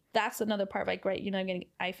happy. That's another part, like, right. You know,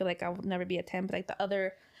 I feel like I'll never be a 10, but like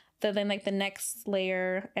then like the next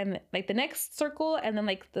layer and like the next circle. And then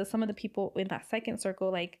like some of the people in that second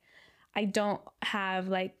circle, like I don't have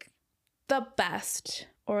like the best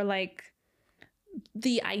or like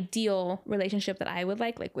the ideal relationship that I would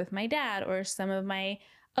like with my dad or some of my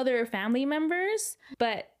other family members.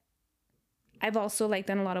 But I've also like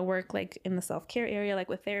done a lot of work like in the self-care area, like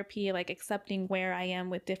with therapy, like accepting where I am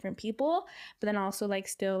with different people, but then also like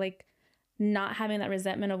still like not having that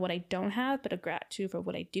resentment of what I don't have, but a gratitude for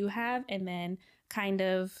what I do have. And then kind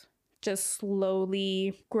of just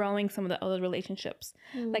slowly growing some of the other relationships.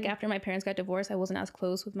 Like after my parents got divorced, I wasn't as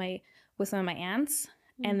close with some of my aunts.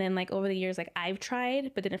 And then like over the years, like I've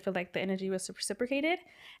tried, but didn't feel like the energy was reciprocated.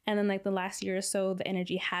 And then like the last year or so, the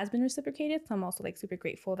energy has been reciprocated. So I'm also like super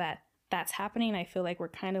grateful that that's happening. I feel like we're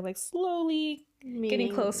kind of like slowly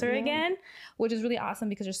getting closer again, which is really awesome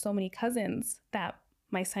because there's so many cousins that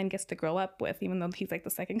my son gets to grow up with, even though he's like the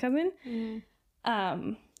second cousin.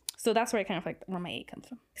 So that's where I kind of like where my 8 comes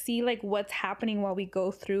from. See like what's happening while we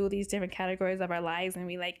go through these different categories of our lives and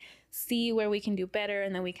we like see where we can do better.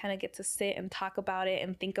 And then we kind of get to sit and talk about it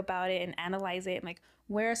and think about it and analyze it. And like,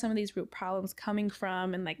 where are some of these root problems coming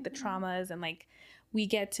from and like the traumas, and like we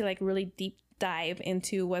get to like really deep dive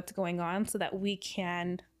into what's going on so that we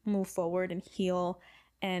can move forward and heal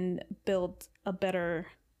and build a better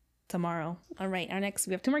tomorrow. All right.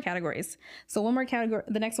 We have 2 more categories. So one more category,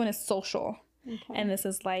 the next one is social. Okay. And this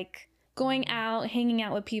is like going out, hanging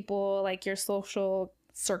out with people, like your social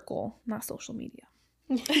circle, not social media.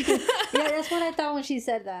 Yeah, that's what I thought when she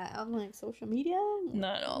said that. I'm like, social media?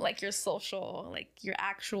 No, like your social, like your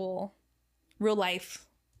actual real life.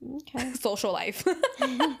 Okay. Social life.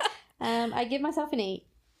 I give myself an 8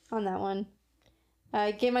 on that one.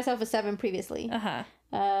 I gave myself a 7 previously.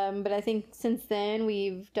 But I think since then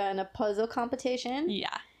we've done a puzzle competition.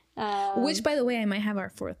 Yeah. Which, by the way, I might have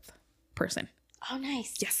our 4th person. Oh,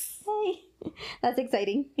 nice. Yes. Hey, that's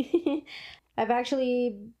exciting. I've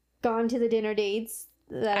actually gone to the dinner dates.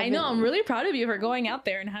 I know. I'm really proud of you for going out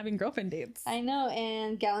there and having girlfriend dates. I know.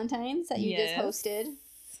 And Galentine's that you just hosted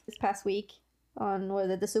this past week on, was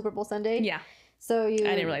it the Super Bowl Sunday? Yeah. So I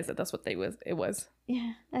didn't realize that that's what it was.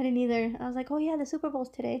 Yeah, I didn't either. I was like, oh yeah, the Super Bowl's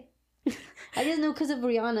today. I just know because of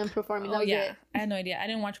Rihanna performing. That was it. I had no idea. I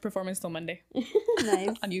didn't watch performance till Monday. Nice.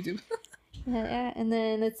 On YouTube. Yeah, and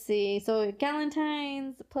then let's see. So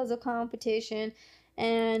Galentine's puzzle competition,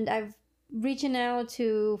 and I've reaching out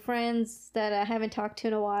to friends that I haven't talked to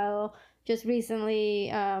in a while. Just recently,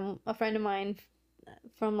 a friend of mine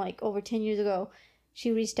from like over 10 years ago,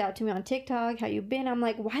 she reached out to me on TikTok. How you been? I'm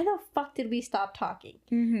like, why the fuck did we stop talking?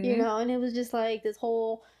 Mm-hmm. You know, and it was just like this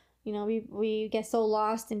whole, you know, we get so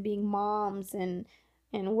lost in being moms and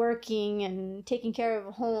working and taking care of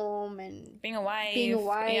a home and being a wife.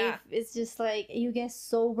 Yeah. It's just like you get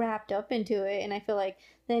so wrapped up into it, and I feel like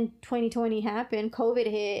then 2020 happened, COVID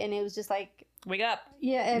hit, and it was just like wake up.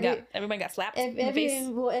 Yeah, everybody got slapped in the face.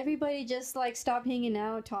 Well, everybody just like stopped hanging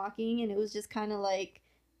out, talking, and it was just kind of like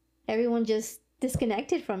everyone just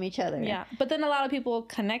disconnected from each other. Yeah, but then a lot of people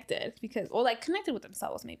connected connected with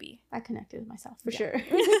themselves. Maybe I connected with myself for sure.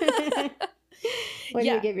 What do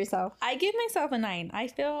you give yourself? I give myself a 9. I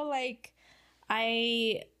feel like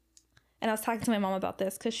and I was talking to my mom about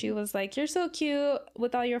this because she was like, "You're so cute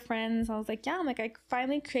with all your friends." I was like, "Yeah." I'm like, I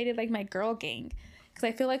finally created like my girl gang, because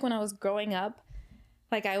I feel like when I was growing up,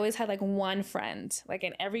 like I always had like one friend. Like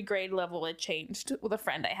in every grade level, it changed with a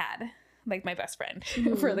friend I had, like my best friend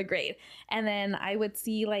for the grade. And then I would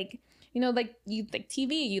see like, you know, like you like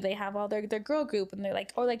TV, they have all their girl group, and they're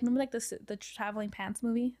like, or like remember like the Traveling Pants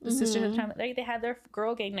movie, the Sisters of like they had their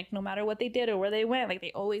girl gang, like no matter what they did or where they went, like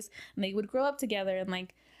they always, and they would grow up together. And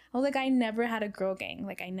like I was like, I never had a girl gang.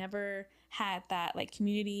 Like I never had that like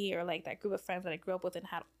community or like that group of friends that I grew up with and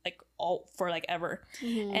had like all for like ever.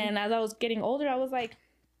 And as I was getting older, I was like,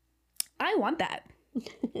 I want that.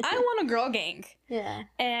 I want a girl gang. Yeah.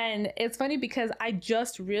 And it's funny because I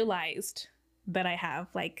just realized that I have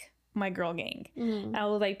like my girl gang. I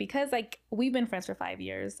was like, because like we've been friends for 5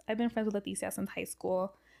 years. I've been friends with Leticia since high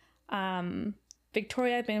school.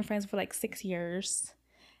 Victoria, I've been friends for like 6 years.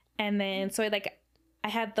 And then so like I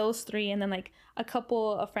had those 3, and then like a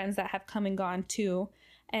couple of friends that have come and gone too.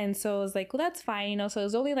 And so it was like, well, that's fine, you know. So it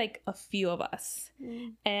was only like a few of us.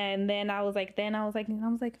 And then I was like,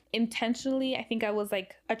 intentionally, I think I was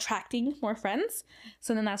like attracting more friends.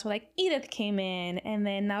 So then that's where like Edith came in, and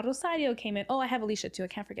then now Rosario came in. Oh, I have Alicia too. I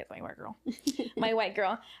can't forget my white girl. My white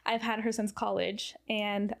girl. I've had her since college.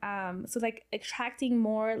 And so like attracting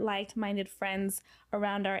more like-minded friends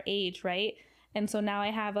around our age, right? And so now I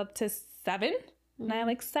have up to 7. And I have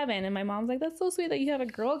like 7, and my mom's like, that's so sweet that you have a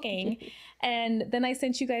girl gang. And then I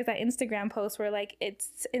sent you guys that Instagram post where like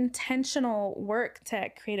it's intentional work to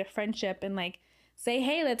create a friendship and like say,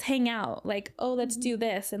 hey, let's hang out, like, oh, let's do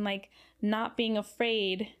this, and like not being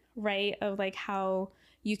afraid, right, of like how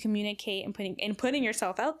you communicate and putting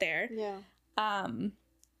yourself out there. And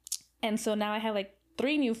so now I have like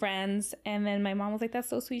 3 new friends. And then my mom was like, that's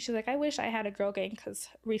so sweet. She's like, I wish I had a girl gang, because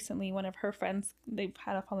recently one of her friends, they've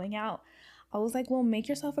had a falling out. I was like, well, make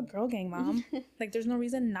yourself a girl gang, Mom. Like, there's no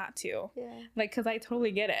reason not to. Like, because I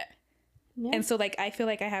totally get it. And so, like, I feel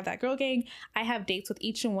like I have that girl gang. I have dates with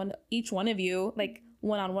each one of you, like,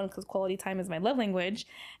 one-on-one, because quality time is my love language.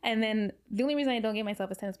 And then the only reason I don't give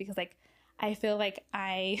myself a 10 is because, like, I feel like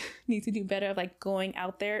I need to do better of, like, going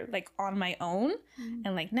out there, like, on my own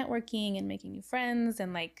and, like, networking and making new friends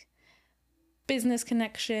and, like, business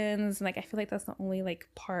connections. And, like, I feel like that's the only, like,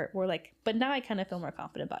 part where, like, but now I kind of feel more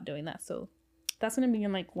confident about doing that. So that's going to be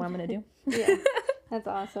like what I'm going to do. Yeah, that's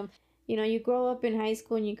awesome. You know, you grow up in high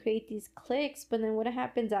school and you create these cliques, but then what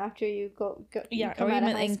happens after you come out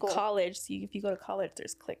of high school? College. So if you go to college,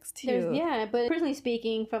 there's cliques too. But personally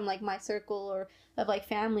speaking, from like my circle or of like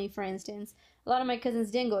family, for instance, a lot of my cousins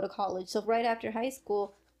didn't go to college. So right after high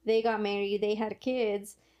school, they got married, they had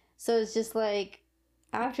kids. So it's just like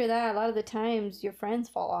after that, a lot of the times your friends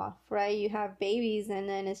fall off, right? You have babies, and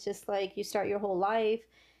then it's just like you start your whole life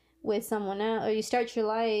with someone else, or you start your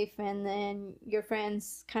life, and then your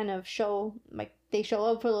friends kind of show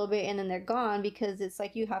up for a little bit, and then they're gone, because it's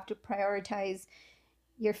like you have to prioritize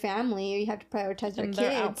your family, or you have to prioritize your kids.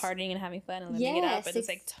 They're out partying and having fun and living it up, and it's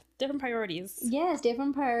like different priorities. Yes,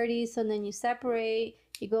 different priorities. So then you separate,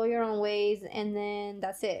 you go your own ways, and then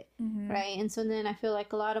that's it, right? And so then I feel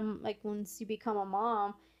like a lot of, like, once you become a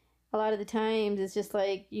mom, a lot of the times it's just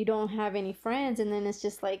like you don't have any friends, and then it's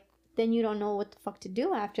just like, then you don't know what the fuck to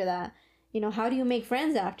do after that. You know, how do you make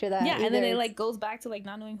friends after that? Yeah, and then it like goes back to like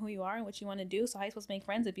not knowing who you are and what you want to do. So how are you supposed to make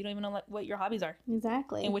friends if you don't even know like what your hobbies are?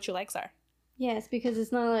 Exactly. And what your likes are. Yes, because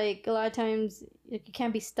it's not like a lot of times like, you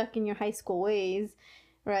can't be stuck in your high school ways,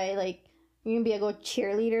 right? Like You're gonna be a good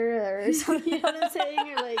cheerleader or something, you know what I'm saying?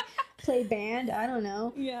 Or like play band, I don't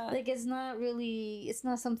know. Yeah. Like it's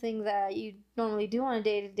not something that you normally do on a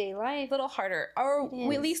day-to-day life. A little harder. Or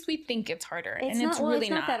at least we think it's harder. It's and not, it's really it's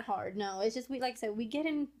not that hard. No, it's just, we, like I said, we get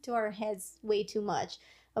into our heads way too much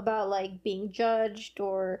about like being judged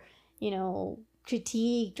or, you know,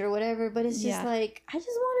 critiqued or whatever. But it's just like, I just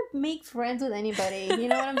want to make friends with anybody. You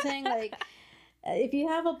know what I'm saying? Like, if you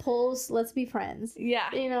have a pulse, let's be friends.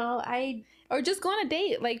 Yeah. You know, or just go on a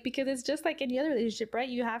date, like, because it's just like any other relationship, right?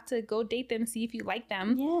 You have to go date them, see if you like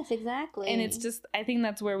them. Yes, exactly. And it's just, I think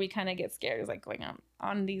that's where we kind of get scared, is like going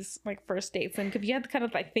on these like first dates. And because you have to kind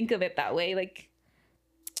of like think of it that way, like,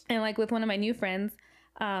 and like with one of my new friends,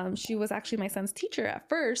 she was actually my son's teacher at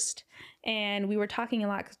first, and we were talking a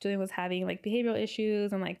lot because Julian was having like behavioral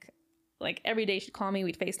issues, and like every day she'd call me,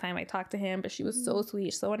 we'd FaceTime, I'd talk to him, but she was so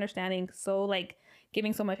sweet, so understanding, so like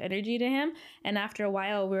giving so much energy to him. And after a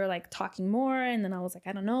while we were like talking more, and then I was like,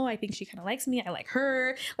 I don't know, I think she kind of likes me, I like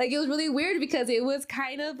her. Like it was really weird because it was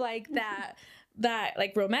kind of like that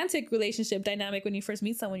like romantic relationship dynamic when you first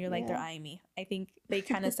meet someone. You're like, they're eyeing me, I think they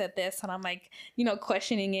kind of said this, and I'm like, you know,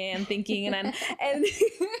 questioning it and thinking, and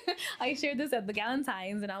I shared this at the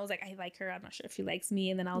Galentine's, and I was like, I like her, I'm not sure if she likes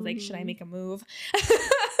me. And then I was like, should I make a move?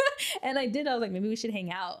 And I did. I was like, maybe we should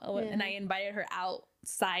hang out. And I invited her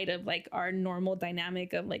outside of like our normal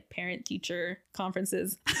dynamic of like parent teacher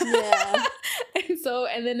conferences. Yeah.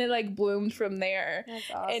 and then it like bloomed from there.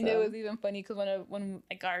 That's awesome. And it was even funny because when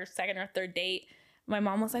like our second or third date, my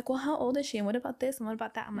mom was like, well, how old is she? And what about this? And what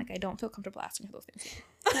about that? I'm like, I don't feel comfortable asking her those things.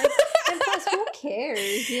 And plus, who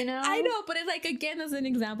cares, you know? I know, but it's like, again, as an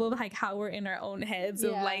example of like how we're in our own heads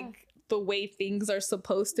of like the way things are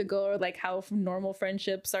supposed to go, or like how normal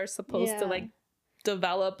friendships are supposed to like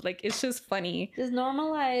develop. Like it's just funny. Just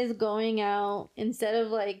normalize going out instead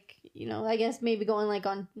of like, you know, I guess maybe going like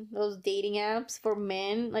on those dating apps for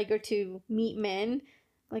men, like, or to meet men.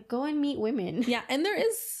 Like go and meet women. Yeah, and there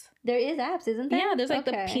is apps, isn't there? Yeah, there's like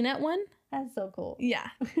the peanut one. That's so cool. Yeah.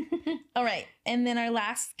 All right, and then our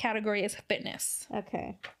last category is fitness.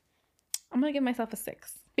 Okay. I'm gonna give myself a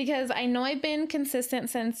 6 because I know I've been consistent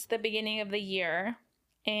since the beginning of the year,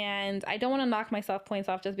 and I don't want to knock myself points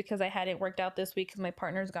off just because I hadn't worked out this week because my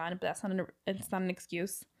partner's gone, but it's not an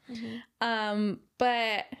excuse.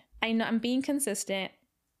 But I know I'm being consistent,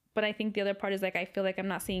 but I think the other part is like I feel like I'm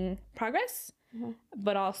not seeing progress,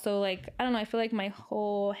 but also like, I don't know, I feel like my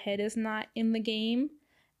whole head is not in the game.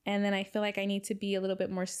 And then I feel like I need to be a little bit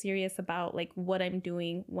more serious about like what I'm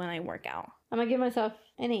doing when I work out. I'm gonna give myself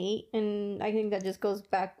an 8, and I think that just goes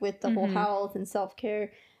back with the whole health and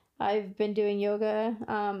self-care. I've been doing yoga.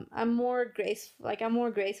 I'm more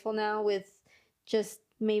graceful now with just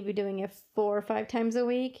maybe doing it 4 or 5 times a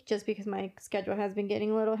week, just because my schedule has been getting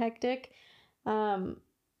a little hectic.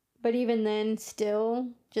 But even then, still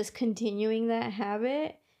just continuing that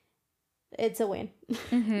habit, it's a win.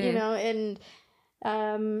 You know, and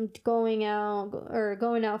going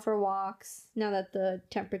out for walks now that the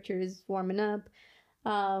temperature is warming up,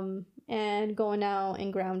 and going out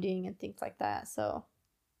and grounding and things like that. So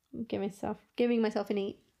I'm giving myself an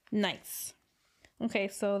 8. Nice. Okay,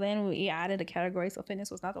 so then we added a category, so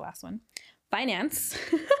fitness was not the last one. Finance.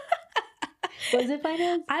 Was it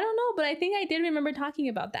finance? I don't know, but I think I did remember talking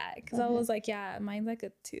about that because I was like, yeah, mine's like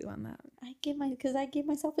a 2 on that. I gave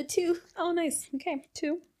myself a 2. Oh, nice. Okay,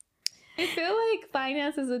 2. I feel like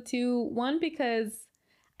finance is a 2. 1, because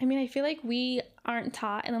I mean, I feel like we aren't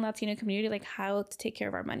taught in the Latino community like how to take care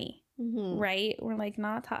of our money, right? We're like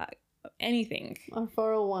not taught anything. Or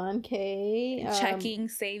 401k, checking,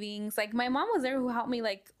 savings. Like my mom was there who helped me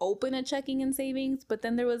like open a checking and savings, but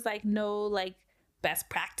then there was like no like best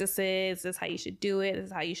practices. This is how you should do it. This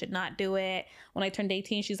is how you should not do it. When I turned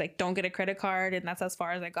 18, she's like, don't get a credit card. And that's as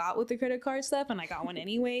far as I got with the credit card stuff. And I got one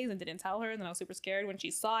anyways and didn't tell her. And then I was super scared when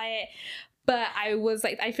she saw it. But I was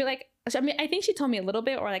like, I feel like, I mean, I think she told me a little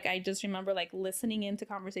bit, or like I just remember like listening into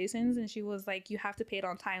conversations, and she was like, you have to pay it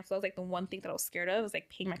on time. So that was like the one thing that I was scared of, was like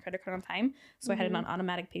paying my credit card on time. So I had it on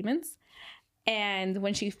automatic payments. And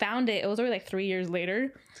when she found it, it was already like 3 years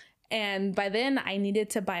later. And by then I needed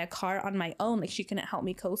to buy a car on my own. Like she couldn't help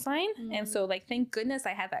me co-sign. And so like, thank goodness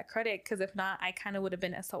I had that credit, because if not, I kind of would have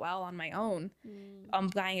been SOL on my own.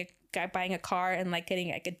 Buying a car and like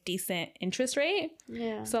getting like a decent interest rate.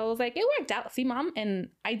 Yeah. So I was like, it worked out. See, mom? And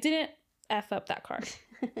I didn't F up that car.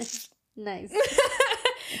 Nice.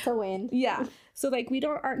 It's a win. Yeah. So like we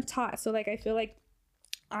aren't taught. So like I feel like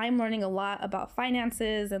I'm learning a lot about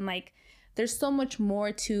finances, and like there's so much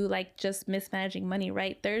more to like just mismanaging money,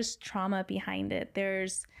 right? There's trauma behind it.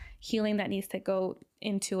 There's healing that needs to go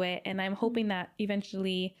into it. And I'm hoping that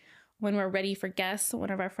eventually when we're ready for guests, one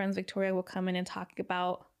of our friends, Victoria, will come in and talk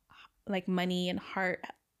about like money and heart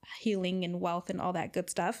healing and wealth and all that good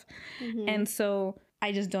stuff. And so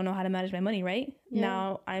I just don't know how to manage my money, right? Yeah.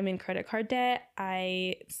 Now I'm in credit card debt.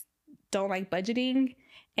 I don't like budgeting.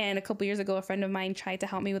 And a couple years ago, a friend of mine tried to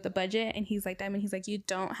help me with the budget. And he's like, Diamond, he's like, you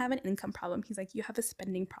don't have an income problem. He's like, you have a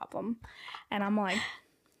spending problem. And I'm like,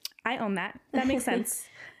 I own that. That makes sense.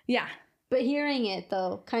 Yeah. But hearing it,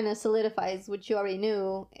 though, kind of solidifies what you already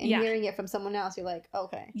knew. And hearing it from someone else, you're like,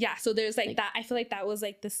 okay. Yeah. So there's like that. I feel like that was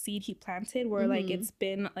like the seed he planted where like it's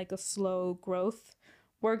been like a slow growth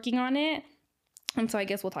working on it. And so I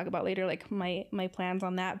guess we'll talk about later like my plans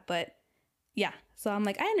on that. But yeah. So I'm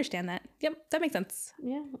like, I understand that. Yep. That makes sense.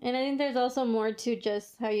 Yeah. And I think there's also more to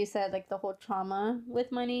just how you said, like the whole trauma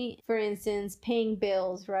with money. For instance, paying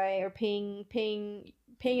bills, right? Or paying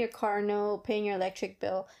your car note, paying your electric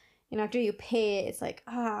bill. And after you pay it, it's like,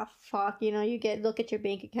 fuck, you know, look at your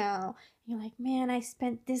bank account. And you're like, man, I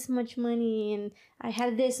spent this much money and I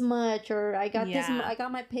had this much, or I got this, I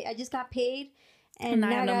got my pay, I just got paid. And now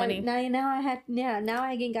I have no money. Now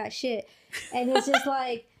I again got shit. And it's just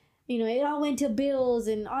like, you know, it all went to bills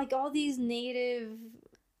and like all these negative,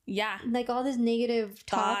 like all this negative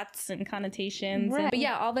thoughts and connotations, right? But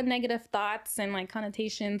yeah, all the negative thoughts and like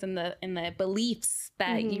connotations and the beliefs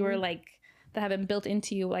that you were like that have been built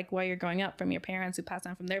into you, like while you're growing up from your parents who passed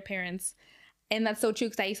on from their parents. And that's so true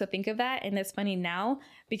because I used to think of that, and it's funny now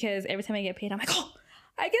because every time I get paid, I'm like, oh,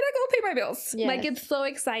 I get to go pay my bills. Yes. Like it's so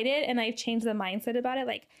excited, and I've changed the mindset about it.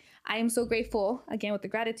 Like I am so grateful, again, with the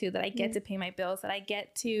gratitude that I get to pay my bills, that I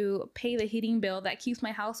get to pay the heating bill that keeps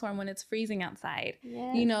my house warm when it's freezing outside,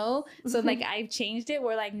 you know? So like I've changed it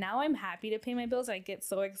where like now I'm happy to pay my bills. I get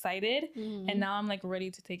so excited and now I'm like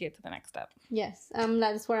ready to take it to the next step. Yes.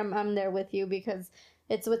 That's where I'm there with you because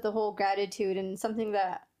it's with the whole gratitude and something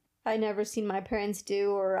that I never seen my parents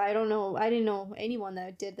do, or I didn't know anyone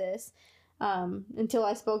that did this until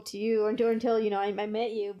I spoke to you or until, you know, I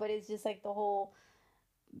met you. But it's just like the whole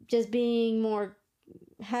just being more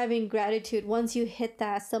having gratitude once you hit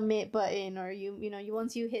that submit button, or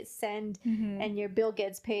once you hit send and your bill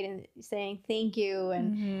gets paid, and saying thank you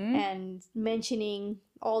and mentioning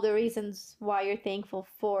all the reasons why you're thankful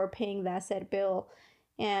for paying that said bill,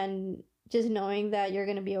 and just knowing that you're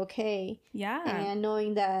gonna be okay, and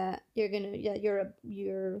knowing that you're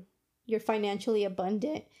financially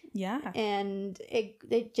abundant. And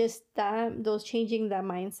it just those changing that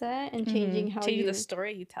mindset and changing how changing the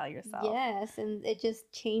story you tell yourself. Yes, and it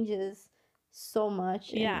just changes so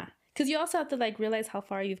much. Because you also have to like realize how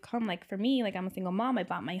far you've come. Like for me, like I'm a single mom. I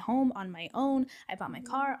bought my home on my own. I bought my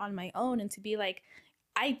car on my own. And to be like,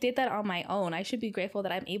 I did that on my own. I should be grateful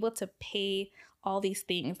that I'm able to pay all these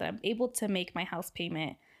things, that I'm able to make my house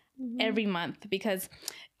payment every month, because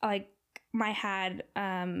like I had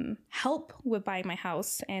help with buying my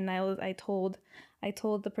house, and I told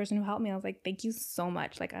the person who helped me, I was like, thank you so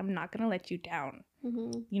much, like I'm not gonna let you down,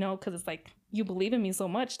 you know, because it's like you believe in me so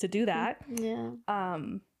much to do that.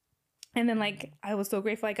 And then like I was so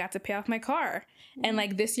grateful I got to pay off my car, and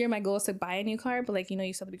like this year my goal is to buy a new car, but like, you know,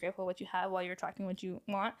 you still have to be grateful what you have while you're tracking what you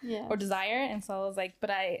want or desire. And so I was like, but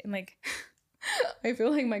I'm like I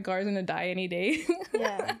feel like my car's gonna die any day.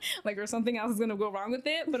 Like, or something else is gonna go wrong with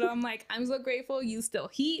it. But I'm like, I'm so grateful you still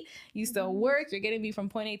heat, you still work, you're getting me from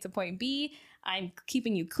point A to point B. I'm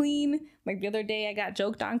keeping you clean. Like the other day I got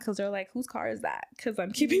joked on because they're like, whose car is that? Because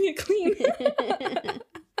I'm keeping it clean.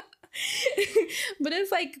 But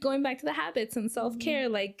it's like going back to the habits and self-care,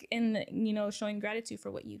 like, in, you know, showing gratitude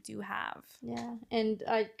for what you do have. And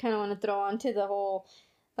I kind of want to throw on to the whole,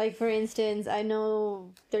 like, for instance, I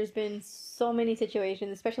know there's been so many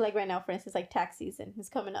situations, especially like right now, for instance, like tax season is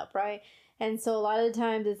coming up, right? And so a lot of the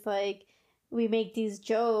times it's like we make these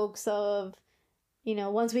jokes of, you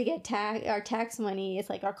know, once we get our tax money, it's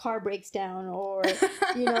like our car breaks down, or,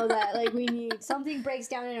 you know, that like we need something breaks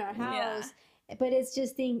down in our house. But it's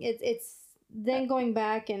just it's then going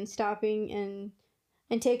back and stopping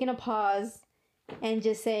and taking a pause and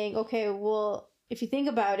just saying, okay, well, if you think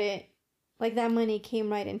about it, like that money came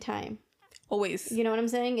right in time. Always. You know what I'm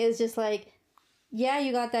saying? It's just like, yeah,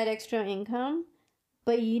 you got that extra income,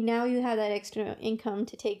 but now you have that extra income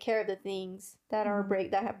to take care of the things that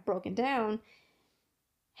that have broken down.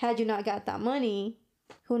 Had you not got that money,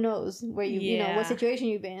 who knows where you know, what situation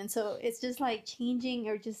you've been in. So it's just like changing,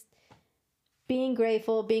 or just being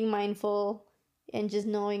grateful, being mindful, and just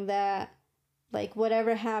knowing that, like,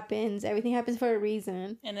 whatever happens, everything happens for a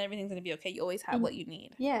reason. And everything's going to be okay. You always have what you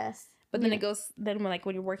need. Yes. But then then like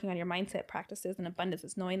when you're working on your mindset practices and abundance,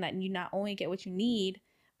 it's knowing that you not only get what you need,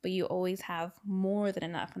 but you always have more than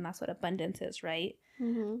enough. And that's what abundance is, right?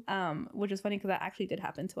 Which is funny because that actually did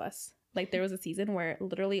happen to us. Like there was a season where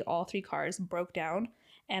literally all 3 cars broke down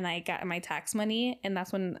and I got my tax money. And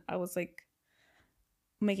that's when I was like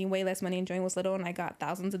making way less money and Joey was little, and I got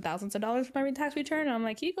thousands and thousands of dollars for my tax return. And I'm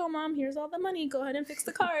like, here you go, Mom, here's all the money. Go ahead and fix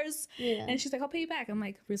the cars. And she's like, I'll pay you back. I'm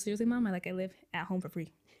like, seriously, Mom? I live at home for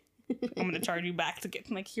free. I'm going to charge you back to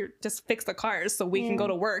get, like, here, just fix the cars so we can go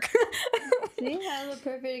to work. So you have a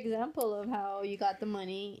perfect example of how you got the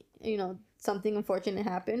money, you know, something unfortunate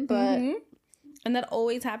happened, but... And that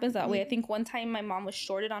always happens that way. I think one time my mom was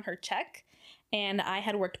shorted on her check and I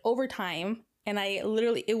had worked overtime. And I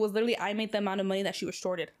made the amount of money that she was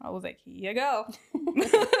shorted. I was like, here you go.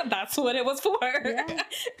 That's what it was for. Yeah.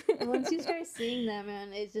 And once you start seeing that,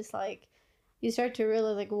 man, it's just like, you start to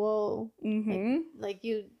realize, like, whoa. Like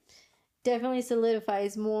you definitely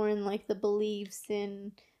solidifies more in, like, the beliefs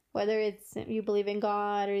in whether it's you believe in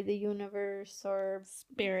God or the universe or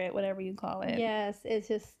spirit, whatever you call it. Yes. It's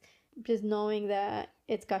just knowing that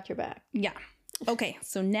it's got your back. Yeah. Okay.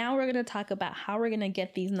 So now we're going to talk about how we're going to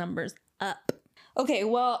get these numbers up. Okay,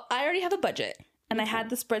 well, I already have a budget, and I had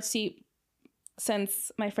the spreadsheet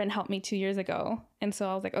since my friend helped me 2 years ago. And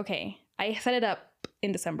so I was like, okay, I set it up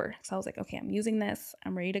in December. So I was like, okay, I'm using this.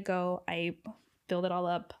 I'm ready to go. I filled it all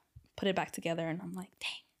up, put it back together, and I'm like,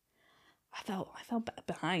 dang, I felt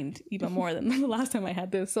behind even more than the last time I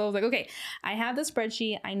had this. So I was like, okay, I have the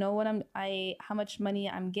spreadsheet. I know how much money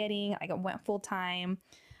I'm getting. I went full time.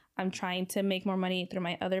 I'm trying to make more money through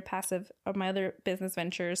my other business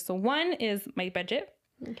ventures. So 1 is my budget.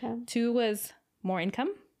 Okay. 2 was more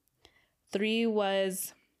income. 3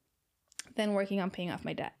 was then working on paying off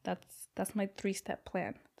my debt. That's my 3-step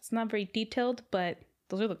plan. It's not very detailed, but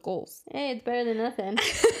those are the goals. Hey, it's better than nothing.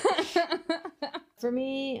 For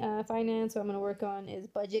me, finance, what I'm going to work on is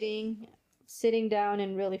budgeting, sitting down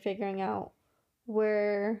and really figuring out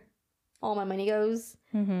where all my money goes.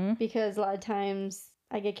 Because a lot of times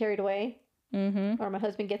I get carried away, or my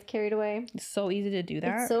husband gets carried away. It's so easy to do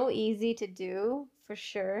that. It's so easy to do, for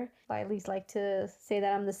sure. I at least like to say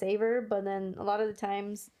that I'm the saver, but then a lot of the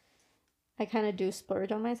times I kind of do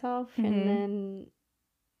splurge on myself, and then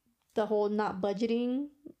the whole not budgeting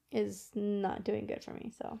is not doing good for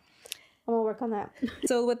me. So I'm gonna work on that.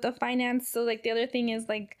 So with the finance, so like the other thing is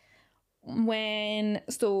like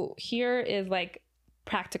here is like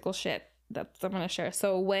practical shit that's I'm gonna share.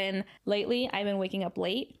 So when lately I've been waking up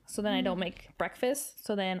late, so then I don't make breakfast,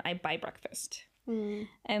 so then I buy breakfast.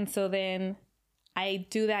 And so then I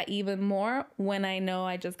do that even more when I know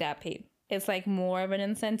I just got paid. It's like more of an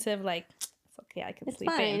incentive, like it's okay, I can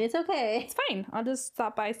sleep in. It's okay. It's fine. I'll just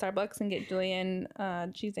stop by Starbucks and get Julian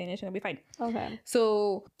cheese Danish and it'll be fine. Okay.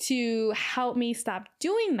 So to help me stop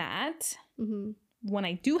doing that, when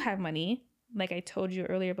I do have money, like I told you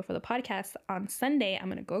earlier before the podcast, on Sunday, I'm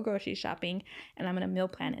going to go grocery shopping and I'm going to meal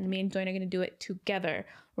plan. And me and Joy are going to do it together.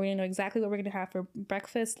 We're going to know exactly what we're going to have for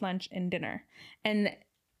breakfast, lunch, and dinner. And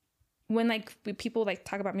when like people like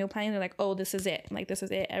talk about meal planning, they're like, oh, this is it. Like, this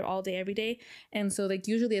is it all day, every day. And so like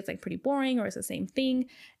usually it's like pretty boring or it's the same thing.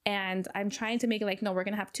 And I'm trying to make it like, no, we're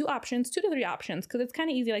going to have 2 to 3 options. Cause it's kind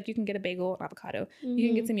of easy. Like you can get a bagel, an avocado, you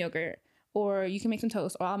can get some yogurt, or you can make some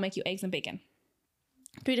toast, or I'll make you eggs and bacon.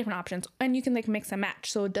 3 different options, and you can like mix and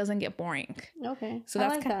match so it doesn't get boring. Okay. So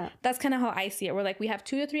that's kind of how I see it. We're like, we have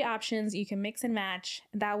 2 to 3 options. You can mix and match.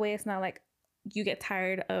 That way it's not like you get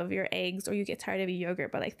tired of your eggs or you get tired of your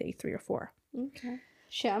yogurt by like day 3 or 4. Okay.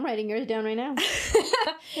 Shit, I'm writing yours down right now.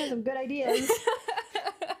 You have some good ideas.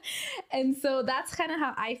 And so that's kind of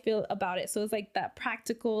how I feel about it. So it's like that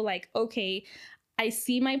practical, like, okay, I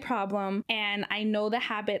see my problem and I know the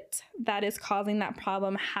habit that is causing that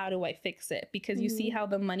problem. How do I fix it? Because you see how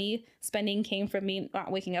the money spending came from me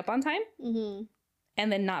not waking up on time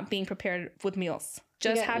and then not being prepared with meals.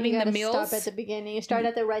 Just having the meals. Stop at the beginning. You start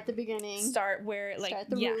at the beginning. Start where like, start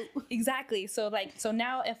the root. Exactly. So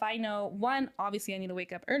now if I know, 1, obviously I need to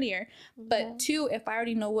wake up earlier, but 2, if I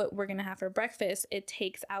already know what we're going to have for breakfast, it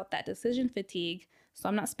takes out that decision fatigue. So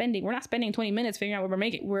we're not spending 20 minutes figuring out what we're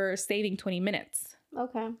making. We're saving 20 minutes.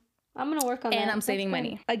 Okay. I'm going to work on that. And I'm saving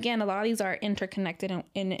money. Again, a lot of these are interconnected and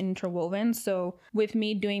interwoven. So with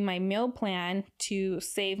me doing my meal plan to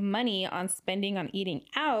save money on spending on eating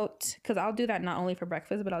out, because I'll do that not only for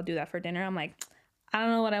breakfast, but I'll do that for dinner. I'm like, I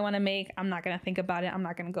don't know what I want to make. I'm not going to think about it. I'm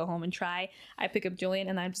not going to go home and try. I pick up Julian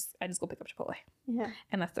and I just go pick up Chipotle. Yeah.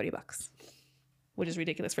 And that's $30. Which is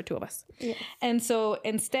ridiculous for 2 of us. Yes. And so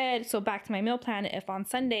instead, back to my meal plan, if on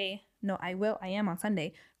Sunday, I am on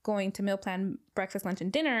Sunday, going to meal plan breakfast, lunch,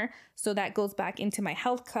 and dinner. So that goes back into my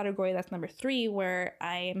health category. That's number 3, where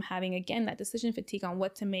I am having, again, that decision fatigue on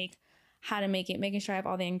what to make, how to make it, making sure I have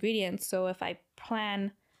all the ingredients. So if I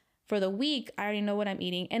plan for the week, I already know what I'm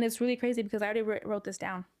eating. And it's really crazy because I already wrote this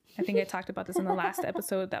down. I think I talked about this in the last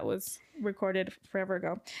episode that was recorded forever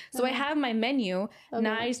ago. So I have my menu. Okay.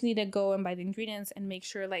 Now I just need to go and buy the ingredients and make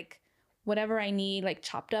sure like whatever I need like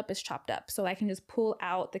chopped up is chopped up. So I can just pull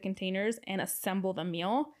out the containers and assemble the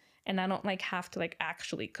meal. And I don't like have to like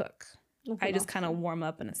actually cook. Okay. I just kind of warm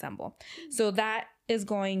up and assemble. So that is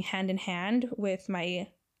going hand in hand with my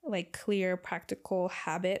like clear practical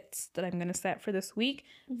habits that I'm going to set for this week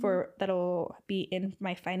for that'll be in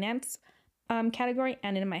my finance category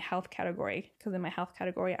and in my health category, because in my health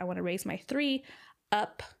category I want to raise my 3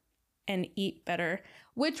 up and eat better,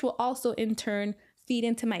 which will also in turn feed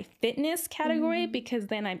into my fitness category because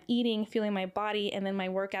then I'm eating, feeling my body, and then my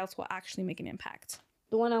workouts will actually make an impact.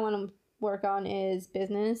 The one I want to work on is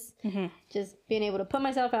business. Just being able to put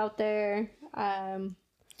myself out there.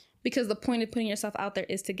 Because the point of putting yourself out there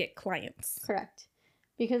is to get clients. Correct.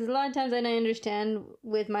 Because a lot of times, and I understand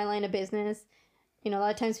with my line of business, you know, a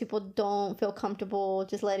lot of times people don't feel comfortable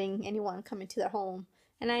just letting anyone come into their home.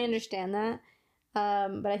 And I understand that.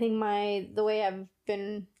 But I think the way I've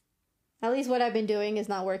been, at least what I've been doing is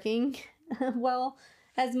not working well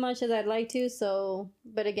as much as I'd like to. So,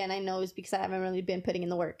 but again, I know it's because I haven't really been putting in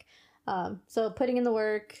the work. So putting in the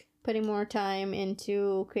work, putting more time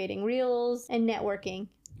into creating reels and networking.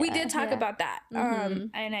 We did talk about that.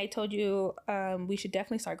 And I told you we should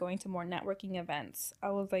definitely start going to more networking events.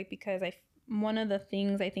 I was like, because one of the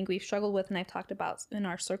things I think we've struggled with, and I've talked about in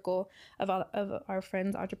our circle of our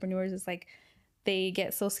friends, entrepreneurs, is like they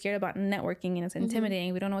get so scared about networking and it's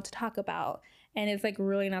intimidating. We don't know what to talk about. And it's like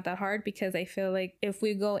really not that hard, because I feel like if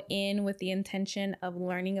we go in with the intention of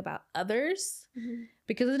learning about others,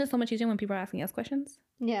 because isn't it so much easier when people are asking us questions?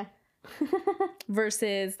 Yeah.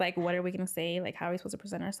 Versus like, what are we going to say? Like, how are we supposed to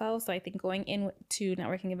present ourselves? So I think going into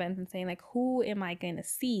networking events and saying like, who am I going to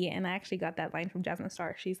see? And I actually got that line from Jasmine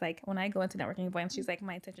Starr. She's like, when I go into networking events, she's like,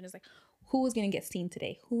 my intention is like, who is going to get seen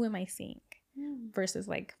today? Who am I seeing? Versus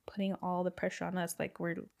like putting all the pressure on us. Like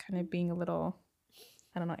we're kind of being a little,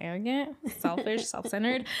 I don't know, arrogant, selfish,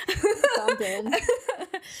 self-centered.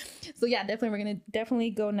 So yeah, definitely. We're going to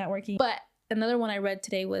go networking. But another one I read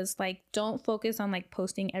today was like, don't focus on like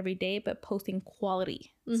posting every day, but posting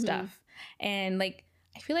quality stuff. And like,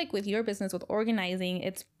 I feel like with your business, with organizing,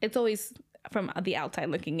 it's always from the outside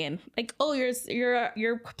looking in, like, oh,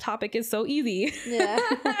 your topic is so easy. Yeah.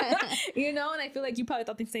 You know, and I feel like you probably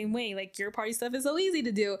thought the same way. Like your party stuff is so easy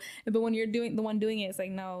to do, but when you're the one doing it, it's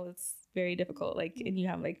like, no, it's very difficult. Like, and you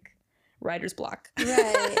have like writer's block.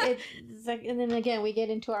 Right. It's like, and then again, we get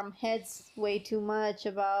into our heads way too much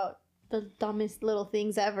about the dumbest little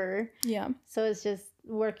things ever. Yeah. So it's just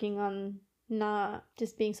working on not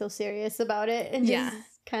just being so serious about it and just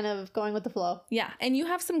kind of going with the flow. Yeah. And you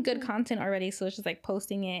have some good content already, so it's just like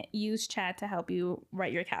posting it. Use chat to help you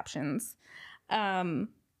write your captions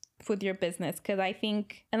with your business, because I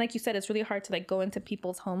think, and like you said, it's really hard to like go into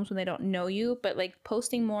people's homes when they don't know you, but like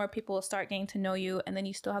posting more, people will start getting to know you, and then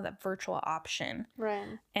you still have that virtual option.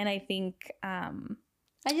 Right. And I think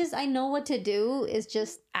I know what to do, is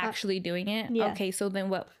just actually doing it. Yeah. Okay, so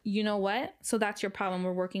then you know what? So that's your problem.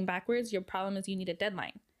 We're working backwards. Your problem is you need a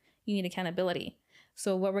deadline. You need accountability.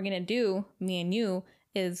 So what we're going to do, me and you,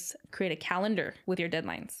 is create a calendar with your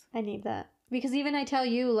deadlines. I need that. Because even I tell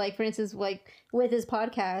you, like, for instance, like with this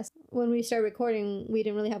podcast, when we started recording, we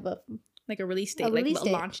didn't really have a release date, a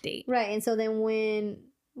launch date. Right. And so then when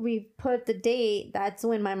we put the date, that's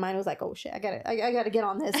when my mind was like, oh shit, I gotta get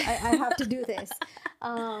on this. I have to do this.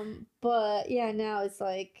 But yeah, now it's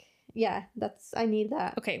like, yeah, I need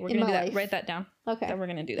that. Okay, we're gonna do that. Write that down. Okay. That we're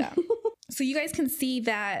gonna do that. So you guys can see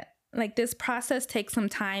that like this process takes some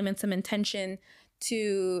time and some intention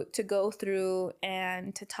to go through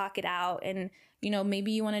and to talk it out. And, you know,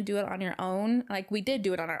 maybe you want to do it on your own. Like we did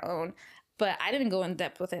do it on our own, but I didn't go in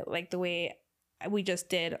depth with it like the way we just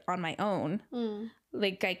did on my own.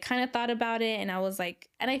 Like I kind of thought about it, and I was like,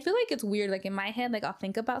 and I feel like it's weird, like in my head, like I'll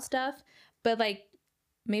think about stuff, but like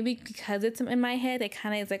maybe because it's in my head, it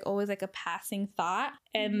kind of is like always like a passing thought,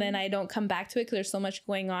 and then I don't come back to it because there's so much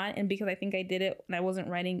going on, and because I think I did it when I wasn't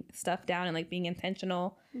writing stuff down and like being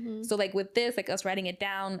intentional. So like with this, like us writing it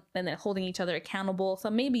down and then holding each other accountable. So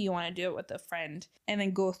maybe you want to do it with a friend and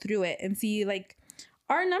then go through it and see, like,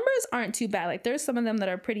 our numbers aren't too bad. Like there's some of them that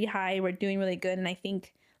are pretty high. We're doing really good, and I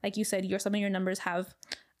think, like you said, some of your numbers have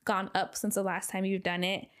gone up since the last time you've done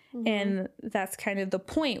it. And that's kind of the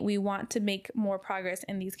point. We want to make more progress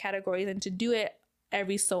in these categories, and to do it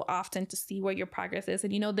every so often to see where your progress is.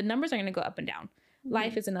 And, you know, the numbers are going to go up and down.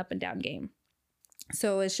 Life is an up and down game.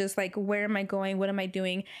 So it's just like, where am I going? What am I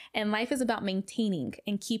doing? And life is about maintaining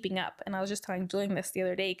and keeping up. And I was just telling Julian this the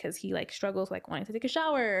other day because he like struggles like wanting to take a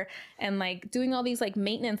shower and like doing all these like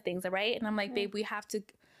maintenance things, right? And I'm like, babe, we have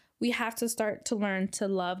to start to learn to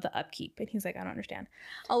love the upkeep. And he's like, I don't understand.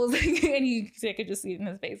 I was like, and I could just see it in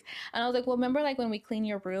his face. And I was like, well, remember like when we clean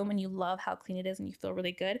your room and you love how clean it is and you feel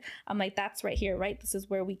really good? I'm like, that's right here, right? This is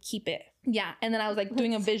where we keep it. Yeah. And then I was like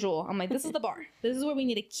doing a visual. I'm like, this is the bar. This is where we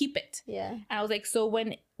need to keep it. Yeah. And I was like, so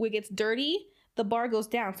when it gets dirty, the bar goes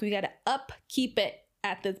down. So we got to upkeep it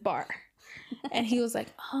at this bar. And he was like,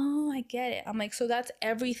 oh, I get it. I'm like, so that's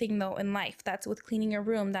everything though in life. That's with cleaning your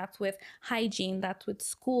room. That's with hygiene. That's with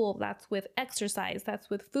school. That's with exercise. That's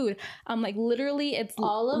with food. I'm like, literally, it's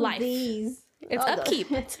all of life. These. It's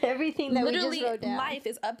upkeep. It's everything that literally, we just wrote down. Life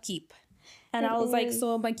is upkeep. And I was like,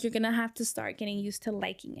 so I'm like, you're going to have to start getting used to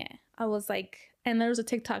liking it. I was like, and there was a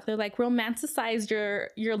TikTok. They're like, romanticize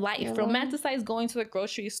your life. Yeah. Romanticize going to the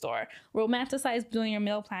grocery store. Romanticize doing your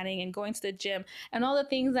meal planning and going to the gym and all the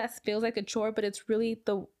things that feels like a chore, but it's really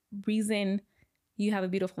the reason you have a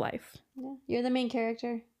beautiful life. Yeah. You're the main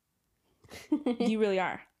character. You really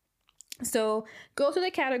are. So go through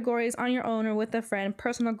the categories on your own or with a friend: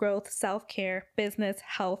 personal growth, self-care, business,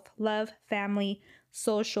 health, love, family,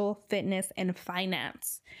 social, fitness, and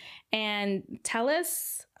finance. And tell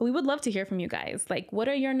us, we would love to hear from you guys. Like, what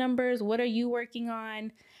are your numbers? What are you working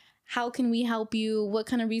on? How can we help you? What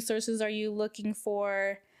kind of resources are you looking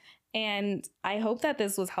for? And I hope that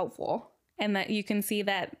this was helpful and that you can see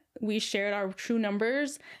that we shared our true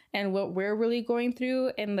numbers and what we're really going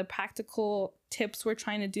through and the practical tips we're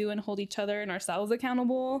trying to do and hold each other and ourselves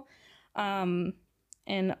accountable. And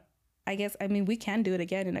I guess, I mean, we can do it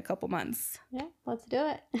again in a couple months. Yeah, let's do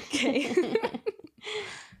it. Okay.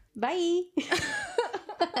 Bye.